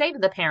would Mhm. you say to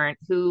the parent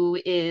who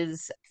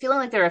is feeling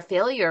like they're a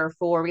failure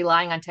for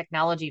relying on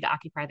technology to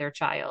occupy their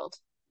child?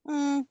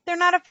 They're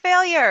not a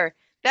failure.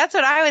 That's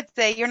what I would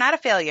say. You're not a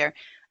failure.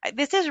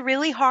 This is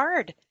really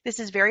hard. This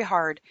is very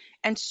hard.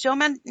 And so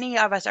many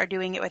of us are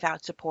doing it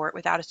without support,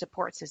 without a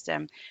support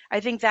system.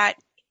 I think that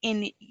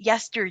in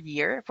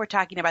yesteryear, if we're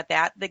talking about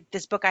that,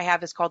 this book I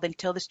have is called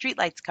Until the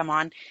Streetlights Come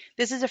On.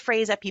 This is a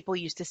phrase that people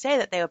used to say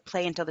that they would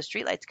play until the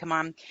streetlights come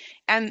on.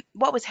 And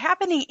what was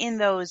happening in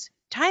those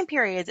time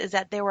periods is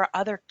that there were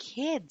other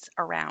kids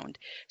around.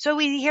 So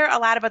we hear a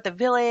lot about the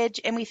village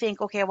and we think,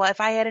 okay, well,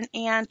 if I had an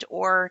aunt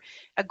or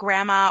a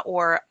grandma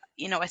or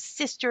a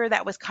sister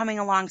that was coming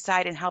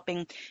alongside and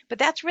helping, but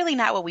that's really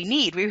not what we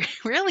need. We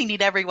really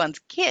need everyone's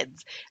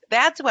kids.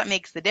 That's what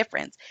makes the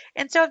difference.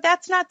 And so if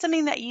that's not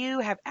something that you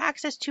have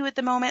access to at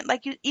the moment,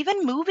 like you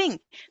even moving,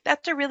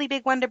 that's a really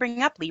big one to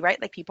bring up, Lee,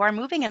 right? Like people are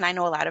moving, and I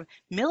know a lot of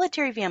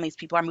military families,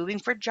 people are moving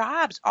for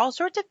jobs, all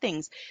sorts of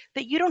things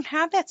that you don't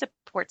have that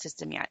support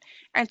system yet.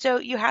 And so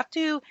you have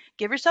to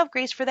give yourself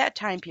grace for that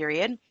time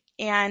period.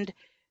 And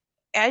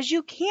as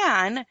you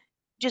can,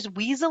 just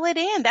weasel it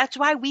in. That's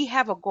why we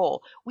have a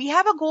goal. We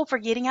have a goal for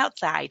getting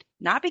outside,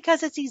 not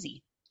because it's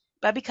easy,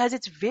 but because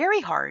it's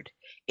very hard.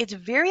 It's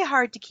very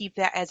hard to keep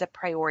that as a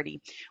priority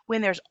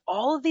when there's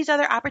all of these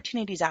other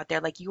opportunities out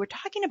there, like you were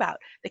talking about.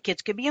 The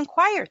kids could be in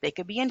choir, they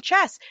could be in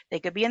chess, they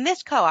could be in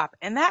this co op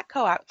and that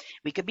co op,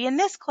 we could be in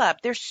this club.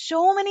 There's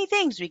so many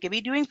things we could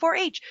be doing 4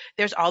 H.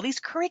 There's all these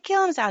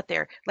curriculums out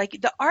there, like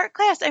the art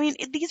class. I mean,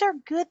 these are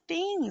good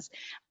things.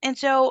 And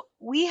so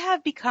we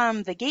have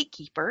become the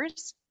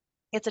gatekeepers.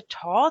 It's a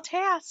tall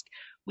task.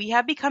 We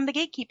have become the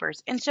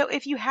gatekeepers. And so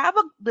if you have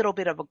a little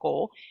bit of a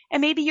goal,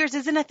 and maybe yours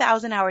isn't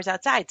 1,000 hours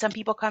outside, some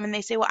people come and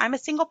they say, well, I'm a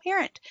single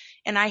parent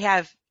and I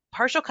have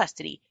partial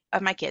custody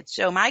of my kids.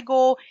 So my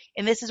goal,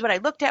 and this is what I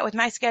looked at with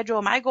my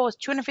schedule, my goal is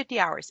 250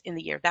 hours in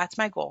the year. That's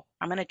my goal.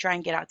 I'm going to try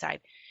and get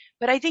outside.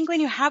 But I think when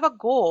you have a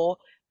goal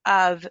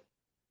of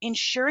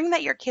ensuring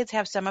that your kids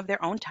have some of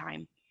their own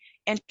time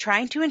and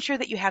trying to ensure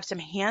that you have some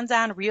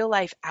hands-on real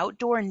life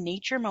outdoor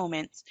nature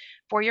moments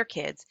for your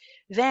kids,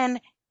 then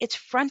it's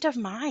front of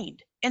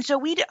mind. And so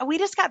we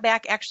just got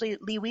back, actually,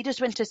 Lee, we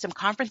just went to some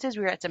conferences.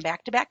 We were at some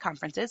back-to-back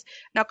conferences.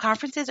 Now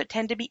conferences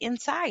tend to be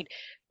inside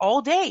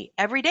all day,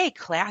 every day,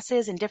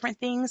 classes and different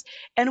things.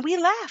 And we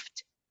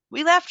left.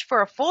 We left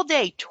for a full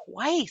day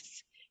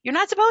twice. You're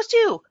not supposed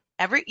to.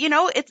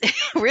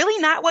 It's really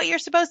not what you're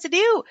supposed to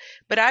do.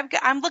 But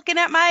I'm looking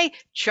at my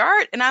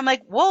chart and I'm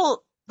like,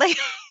 well, like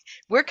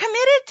we're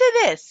committed to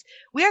this.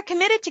 We are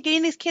committed to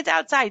getting these kids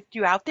outside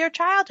throughout their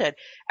childhood.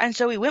 And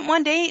so we went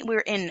one day, we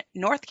were in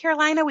North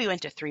Carolina, we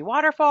went to 3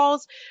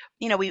 waterfalls.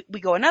 We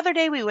go another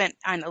day, we went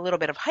on a little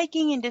bit of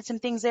hiking and did some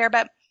things there,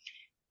 but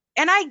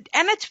and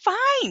it's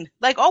fine.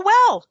 Like, oh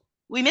well,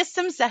 we missed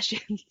some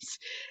sessions.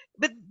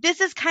 but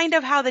this is kind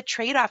of how the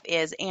trade-off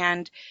is.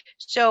 And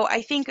so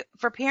I think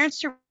for parents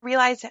to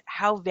realize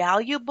how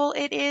valuable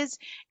it is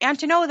and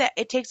to know that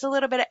it takes a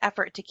little bit of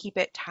effort to keep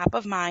it top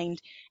of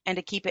mind and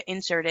to keep it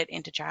inserted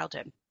into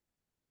childhood.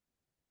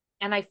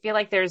 And I feel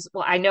like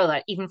well, I know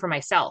that even for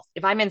myself,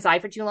 if I'm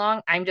inside for too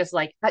long, I'm just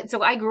like,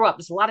 so I grew up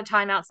just a lot of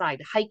time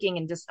outside hiking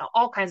and just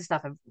all kinds of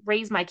stuff. I've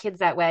raised my kids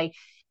that way.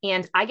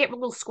 And I get a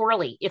little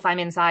squirrely if I'm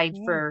inside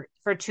Mm.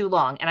 for too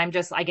long. And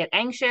I get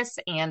anxious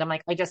and I'm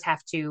like, I just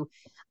have to,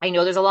 I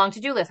know there's a long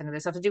to-do list. I know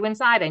there's stuff to do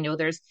inside. I know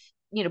there's,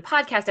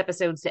 podcast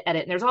episodes to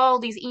edit and there's all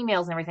these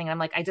emails and everything. And I'm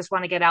like, I just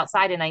want to get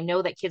outside. And I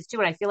know that kids too.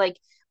 And I feel like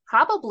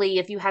probably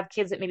if you have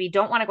kids that maybe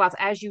don't want to go out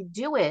as you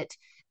do it,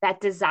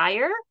 that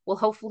desire will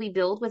hopefully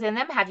build within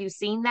them. Have you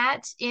seen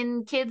that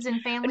in kids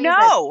and families that,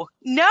 No,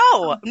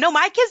 no, no,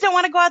 my kids don't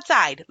want to go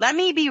outside. Let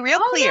me be real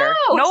oh clear.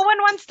 no. No one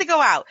wants to go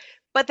out,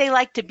 but they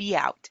like to be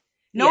out.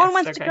 No one Yes,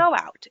 wants to okay. go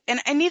out, and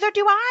neither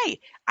do I.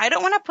 I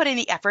don't want to put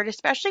any effort,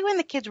 especially when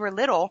the kids were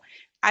little.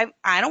 I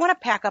don't want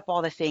to pack up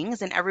all the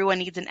things, and everyone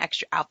needs an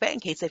extra outfit in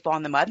case they fall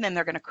in the mud and then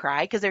they're going to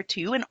cry because they're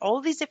two, and all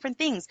of these different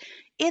things.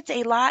 It's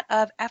a lot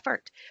of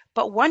effort.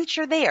 But once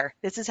you're there,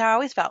 this is how I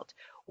always felt.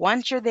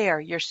 Once you're there,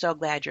 you're so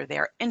glad you're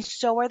there, and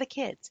so are the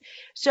kids.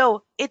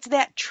 So it's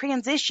that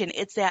transition,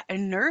 it's that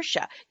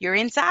inertia. You're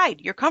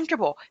inside, you're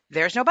comfortable,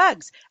 there's no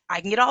bugs.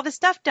 I can get all this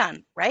stuff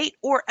done, right?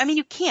 Or, I mean,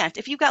 you can't.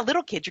 If you've got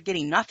little kids, you're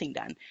getting nothing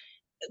done.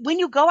 When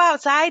you go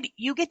outside,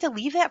 you get to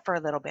leave that for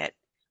a little bit,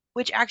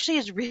 which actually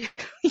is really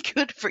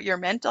good for your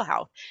mental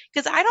health.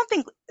 Because I don't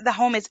think the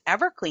home is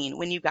ever clean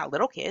when you've got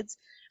little kids.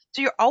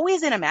 So you're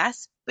always in a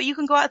mess, but you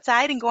can go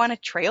outside and go on a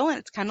trail and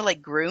it's kind of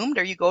like groomed,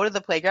 or you go to the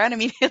playground. I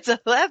mean, it's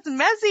less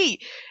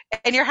messy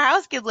and your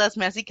house gets less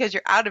messy because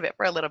you're out of it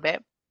for a little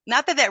bit.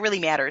 Not that that really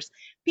matters.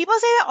 People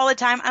say that all the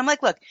time. I'm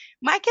like, look,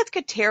 my kids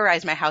could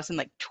terrorize my house in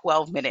like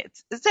 12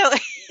 minutes. So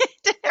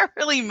it doesn't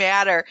really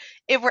matter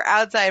if we're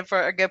outside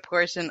for a good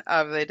portion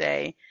of the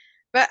day.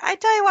 But I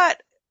tell you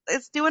what,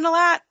 it's doing a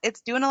lot.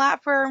 It's doing a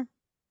lot for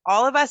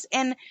all of us.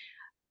 And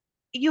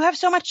you have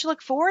so much to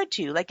look forward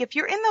to. Like if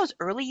you're in those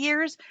early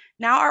years,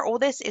 now our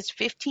oldest is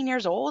 15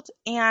 years old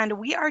and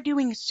we are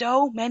doing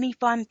so many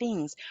fun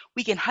things.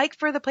 We can hike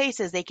for the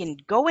places, they can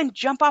go and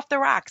jump off the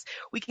rocks.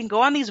 We can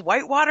go on these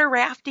whitewater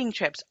rafting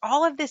trips,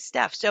 all of this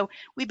stuff. So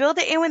we build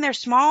it in when they're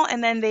small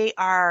and then they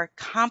are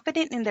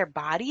confident in their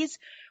bodies,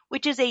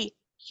 which is a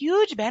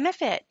huge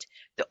benefit.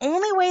 The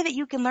only way that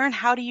you can learn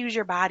how to use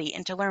your body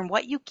and to learn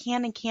what you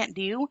can and can't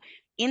do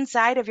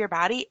inside of your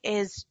body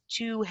is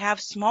to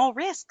have small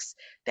risks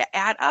that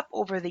add up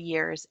over the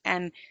years.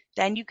 And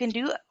then you can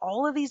do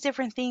all of these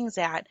different things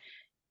that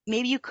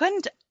maybe you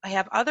couldn't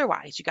have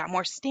otherwise. You got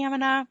more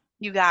stamina,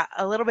 you got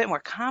a little bit more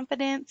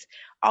confidence,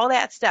 all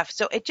that stuff.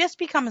 So it just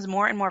becomes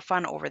more and more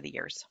fun over the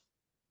years.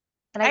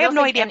 And I I have don't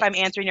no think idea if any,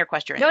 I'm answering your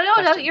question.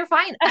 no, you're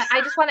fine.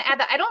 I just want to add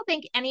that I don't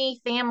think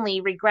any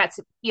family regrets.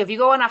 If you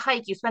go on a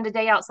hike, you spend a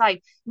day outside,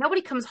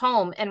 nobody comes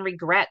home and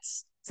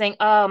regrets saying,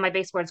 "Oh, my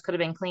baseboards could have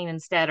been clean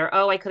instead," or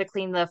 "Oh, I could have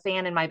cleaned the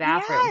fan in my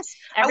bathroom." Yes.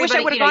 I wish I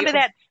Everybody, would have gone to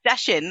that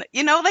session,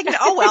 like,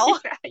 oh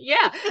well.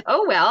 yeah.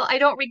 Oh, well, I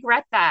don't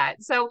regret that.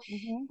 So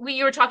Mhm.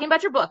 you were talking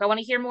about your book. I want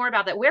to hear more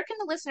about that. Where can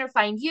the listener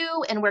find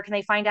you and where can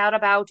they find out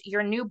about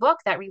your new book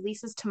that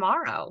releases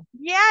tomorrow?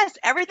 Yes,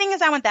 everything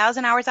is on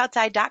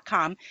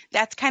 1000hoursoutside.com.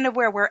 That's kind of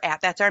where we're at.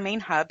 That's our main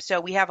hub.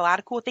 So we have a lot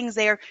of cool things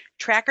there.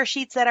 Tracker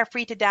sheets that are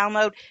free to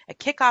download, a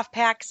kickoff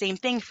pack, same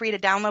thing, free to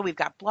download. We've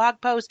got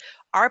blog posts.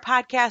 Our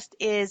podcast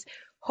is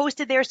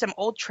hosted there, some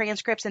old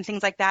transcripts and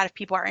things like that if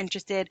people are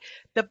interested.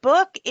 The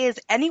book is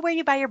anywhere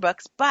you buy your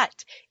books,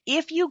 but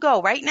if you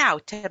go right now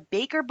to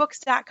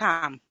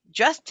bakerbooks.com,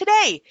 just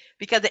today,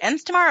 because it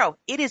ends tomorrow,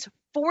 it is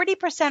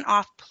 40%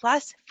 off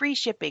plus free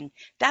shipping.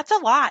 That's a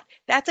lot.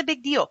 That's a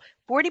big deal.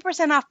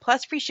 40% off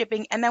plus free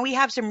shipping. And then we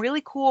have some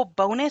really cool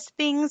bonus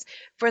things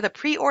for the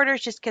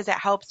pre-orders just because it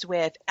helps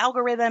with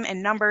algorithm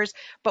and numbers.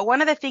 But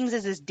one of the things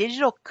is this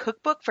digital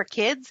cookbook for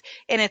kids,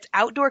 and it's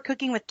outdoor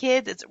cooking with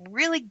kids. It's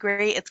really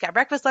great. It's got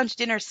breakfast, lunch,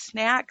 dinner,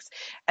 snacks,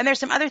 and there's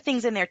some other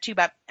things in there too.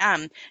 But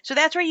so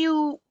that's where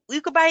you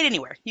could buy it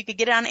anywhere. You could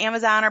get it on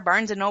Amazon or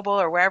Barnes and Noble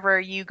or wherever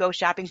you go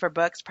shopping for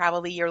books,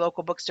 probably your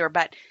local bookstore.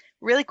 But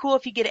really cool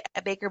if you get it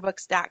at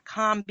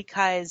bakerbooks.com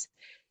because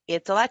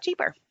it's a lot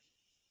cheaper.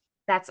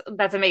 That's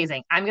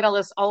amazing. I'm going to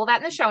list all of that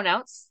in the show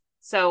notes.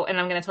 So, and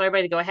I'm going to tell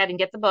everybody to go ahead and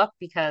get the book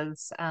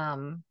because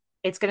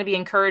it's going to be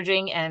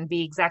encouraging and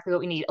be exactly what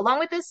we need, along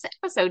with this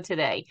episode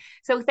today.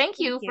 So, thank Thank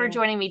you for you.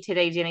 joining me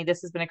today, Ginny.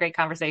 This has been a great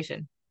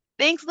conversation.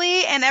 Thanks,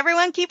 Lee, and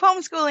everyone keep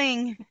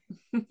homeschooling.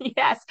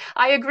 Yes,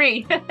 I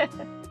agree.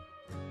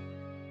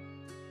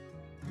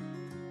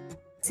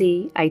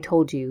 See, I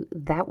told you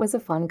that was a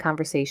fun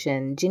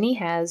conversation. Ginny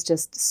has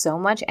just so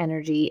much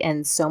energy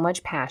and so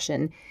much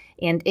passion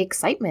and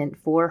excitement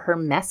for her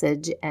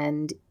message.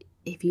 And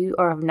if you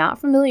are not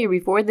familiar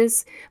before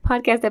this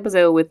podcast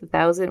episode with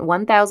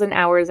 1,000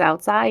 hours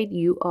outside,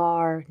 you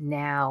are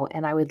now.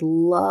 And I would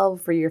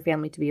love for your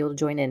family to be able to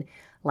join in.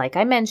 Like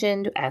I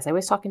mentioned, as I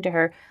was talking to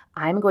her,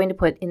 I'm going to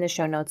put in the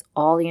show notes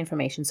all the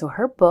information. So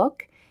her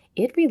book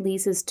It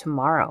releases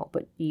tomorrow,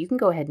 but you can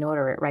go ahead and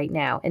order it right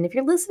now. And if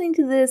you're listening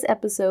to this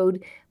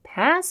episode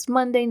past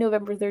Monday,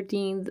 November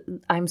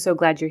 13th, I'm so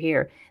glad you're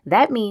here.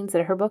 That means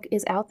that her book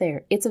is out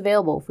there. It's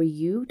available for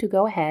you to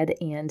go ahead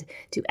and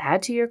to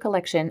add to your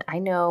collection. I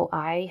know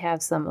I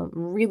have some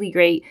really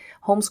great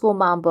homeschool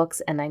mom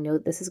books, and I know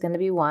this is going to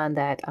be one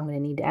that I'm going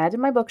to need to add to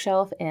my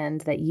bookshelf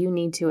and that you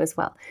need to as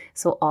well.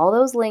 So all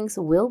those links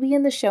will be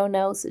in the show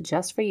notes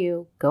just for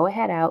you. Go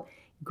ahead out,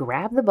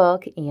 grab the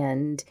book,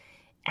 and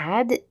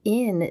add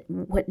in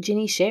what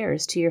Ginny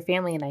shares to your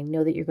family, and I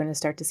know that you're going to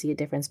start to see a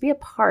difference. Be a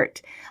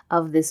part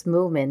of this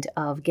movement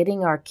of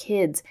getting our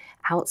kids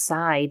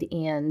outside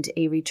and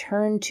a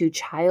return to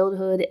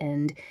childhood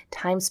and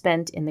time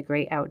spent in the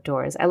great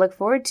outdoors. I look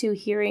forward to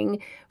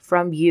hearing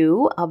from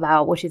you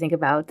about what you think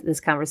about this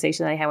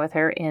conversation that I had with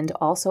her, and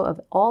also of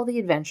all the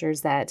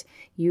adventures that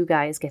you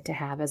guys get to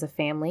have as a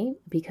family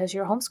because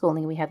you're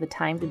homeschooling. We have the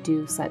time to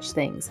do such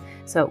things.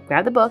 So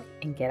grab the book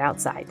and get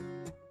outside.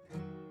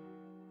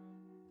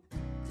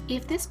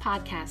 If this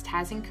podcast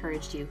has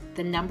encouraged you,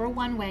 the number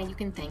one way you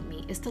can thank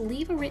me is to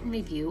leave a written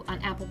review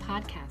on Apple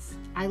Podcasts.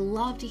 I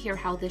love to hear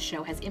how this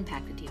show has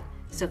impacted you,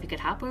 so if you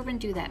could hop over and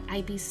do that,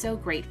 I'd be so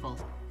grateful.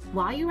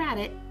 While you're at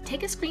it,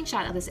 take a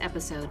screenshot of this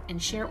episode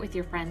and share it with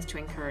your friends to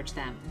encourage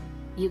them.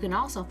 You can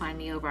also find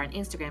me over on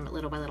Instagram at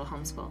Little by Little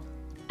Homeschool.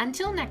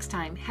 Until next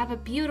time, have a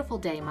beautiful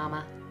day,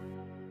 Mama.